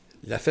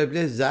 la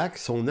faiblesse d'Isaac,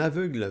 son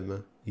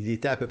aveuglement. Il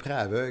était à peu près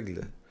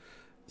aveugle.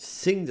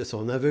 Signe de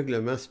son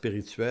aveuglement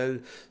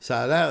spirituel.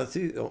 Ça a l'air,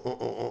 tu sais,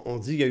 on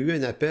dit qu'il y a eu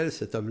un appel,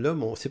 cet homme-là,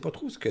 mais on ne sait pas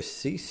trop ce que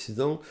c'est,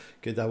 sinon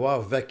que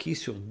d'avoir vaqué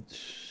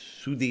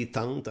sous des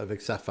tentes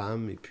avec sa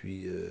femme, et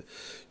puis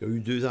il y a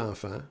eu 2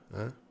 enfants,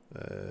 hein?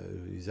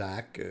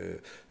 Isaac,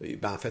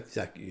 en fait,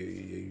 Isaac, il y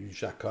a eu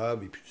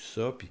Jacob, et puis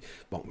tout ça, puis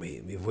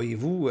mais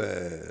voyez-vous,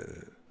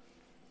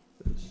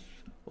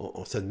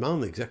 on se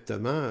demande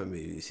exactement,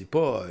 mais c'est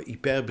pas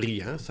hyper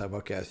brillant, sa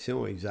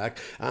vocation, Isaac.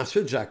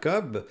 Ensuite,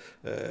 Jacob,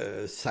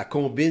 ça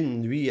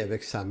combine, lui,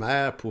 avec sa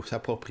mère pour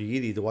s'approprier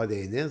les droits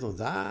d'aînesse. On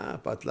dit,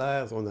 pas de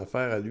l'air, son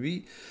affaire à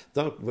lui.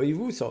 Donc,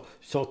 voyez-vous, ils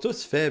sont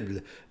tous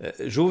faibles.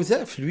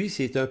 Joseph, lui,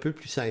 c'est un peu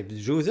plus simple.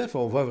 Joseph,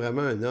 on voit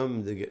vraiment un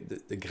homme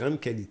de grande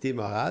qualité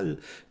morale,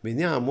 mais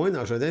néanmoins,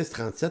 dans Genèse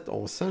 37,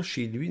 on sent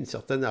chez lui une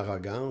certaine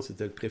arrogance.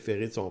 C'était le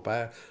préféré de son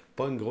père.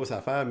 Pas une grosse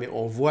affaire, mais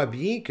on voit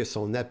bien que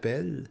son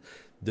appel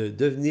de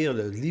devenir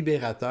le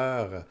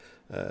libérateur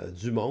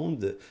du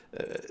monde.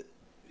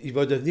 Il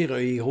va devenir un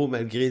héros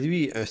malgré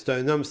lui. C'est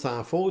un homme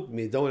sans faute,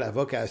 mais dont la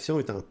vocation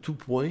est en tout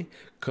point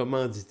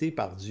commanditée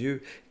par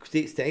Dieu.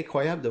 Écoutez, c'est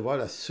incroyable de voir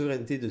la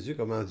souveraineté de Dieu,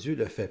 comment Dieu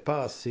le fait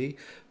passer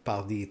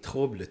par des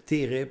troubles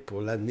terribles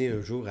pour l'amener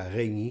un jour à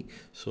régner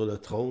sur le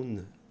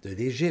trône de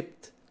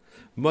l'Égypte.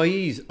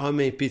 Moïse, homme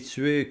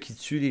impétueux qui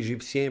tue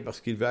l'Égyptien parce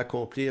qu'il veut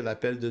accomplir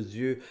l'appel de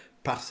Dieu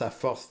par sa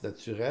force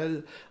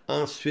naturelle.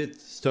 Ensuite,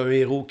 c'est un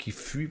héros qui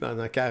fuit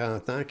pendant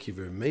 40 ans, qui ne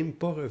veut même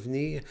pas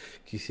revenir,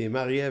 qui s'est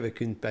marié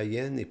avec une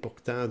païenne, et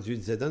pourtant Dieu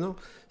disait, non,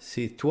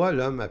 c'est toi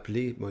l'homme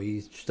appelé,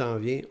 Moïse, tu t'en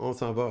viens, on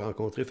s'en va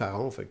rencontrer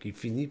Pharaon, fait qu'il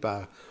finit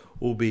par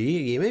obéir.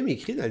 Il est même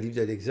écrit dans le livre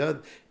de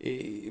l'Exode,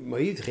 et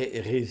Moïse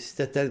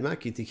résistait tellement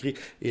qu'il est écrit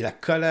 « Et la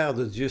colère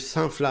de Dieu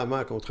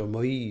s'enflamma contre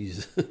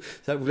Moïse ».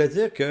 Ça voulait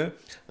dire que,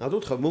 en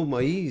d'autres mots,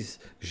 Moïse,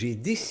 j'ai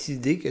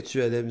décidé que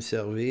tu allais me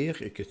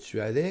servir et que tu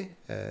allais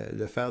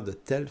le faire de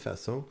telle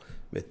façon.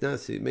 Maintenant,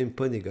 c'est même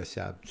pas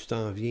négociable. Tu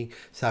t'en viens.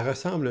 Ça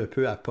ressemble un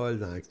peu à Paul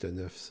dans Acte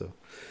 9, ça.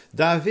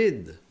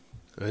 David,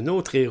 un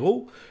autre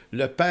héros,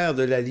 le père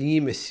de la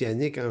lignée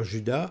messianique en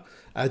Juda,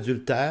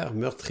 adultère,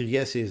 meurtrier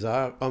à ses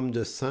heures, homme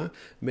de sang,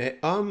 mais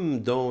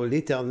homme dont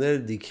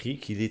l'Éternel décrit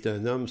qu'il est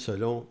un homme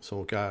selon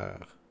son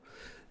cœur.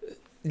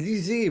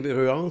 Lisez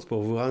Hébreux 11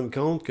 pour vous rendre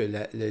compte que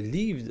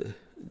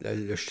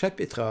le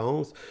chapitre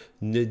 11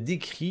 ne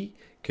décrit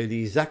que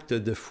les actes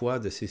de foi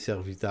de ses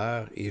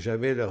serviteurs et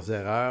jamais leurs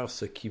erreurs,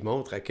 ce qui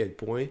montre à quel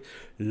point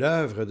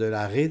l'œuvre de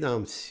la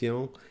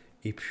rédemption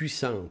est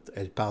puissante.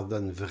 Elle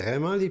pardonne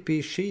vraiment les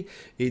péchés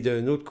et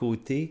d'un autre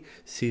côté,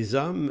 ces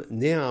hommes,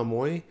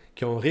 néanmoins,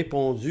 qui ont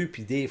répondu,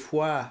 puis des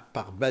fois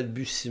par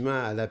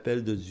balbutiement à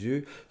l'appel de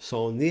Dieu,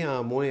 sont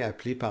néanmoins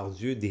appelés par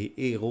Dieu des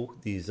héros,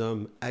 des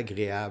hommes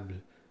agréables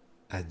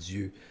à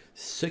Dieu.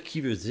 Ce qui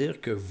veut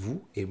dire que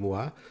vous et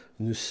moi,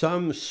 nous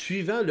sommes,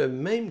 suivant le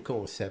même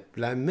concept,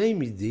 la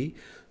même idée,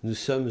 nous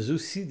sommes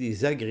aussi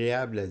des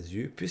agréables à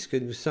Dieu, puisque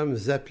nous sommes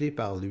appelés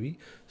par lui,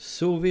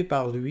 sauvés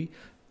par lui,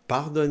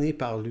 pardonnés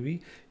par lui,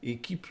 et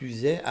qui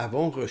plus est,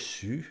 avons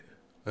reçu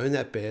un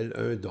appel,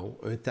 un don,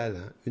 un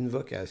talent, une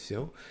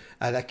vocation,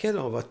 à laquelle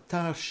on va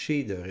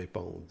tâcher de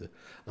répondre.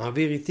 En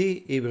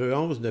vérité, Hébreux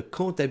 11 ne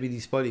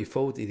comptabilise pas les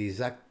fautes et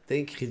les actes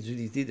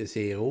d'incrédulité de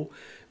ces héros,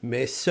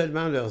 mais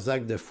seulement leurs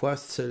actes de foi.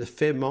 Ce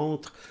fait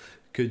montre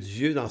que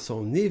Dieu, dans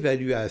son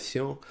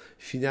évaluation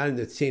finale,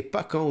 ne tient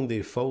pas compte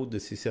des fautes de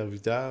ses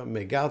serviteurs,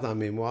 mais garde en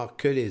mémoire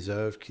que les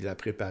œuvres qu'il a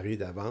préparées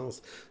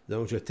d'avance.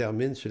 Donc, je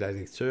termine sur la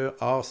lecture.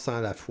 Or, sans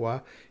la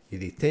foi,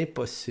 il est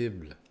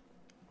impossible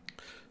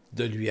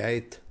de lui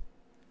être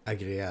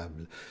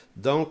agréable.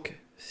 Donc,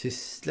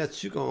 c'est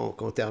là-dessus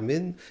qu'on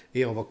termine,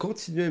 et on va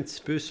continuer un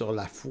petit peu sur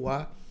la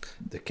foi,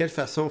 de quelle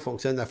façon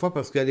fonctionne la foi,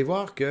 parce que vous allez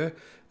voir que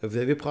vous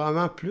avez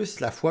probablement plus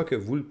la foi que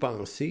vous le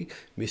pensez,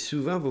 mais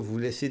souvent vous vous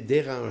laissez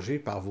déranger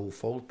par vos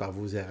fautes, par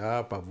vos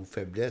erreurs, par vos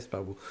faiblesses,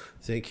 par vos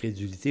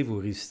incrédulités, vos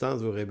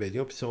résistances, vos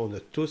rébellions. Puis ça, on a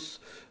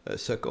tous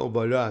ce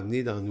combat-là à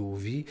mener dans nos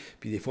vies.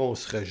 Puis des fois, on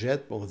se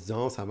rejette, puis on se dit «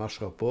 Non, ça ne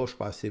marchera pas, je ne suis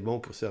pas assez bon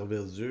pour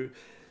servir Dieu. »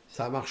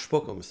 Ça ne marche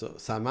pas comme ça.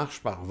 Ça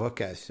marche par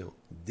vocation.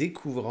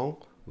 Découvrons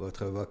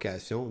votre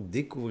vocation,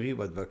 découvrez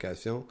votre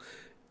vocation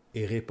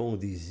et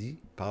répondez-y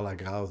par la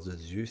grâce de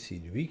Dieu.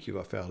 C'est lui qui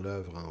va faire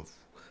l'œuvre en vous.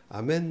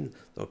 Amen.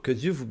 Donc, que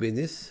Dieu vous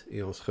bénisse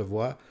et on se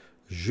revoit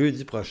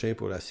jeudi prochain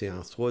pour la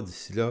séance 3.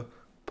 D'ici là,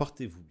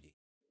 portez-vous bien.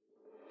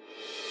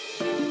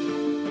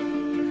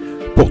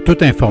 Pour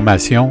toute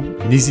information,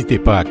 n'hésitez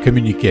pas à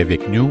communiquer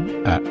avec nous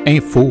à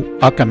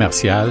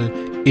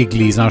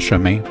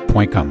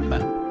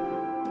info@église-en-chemin.com.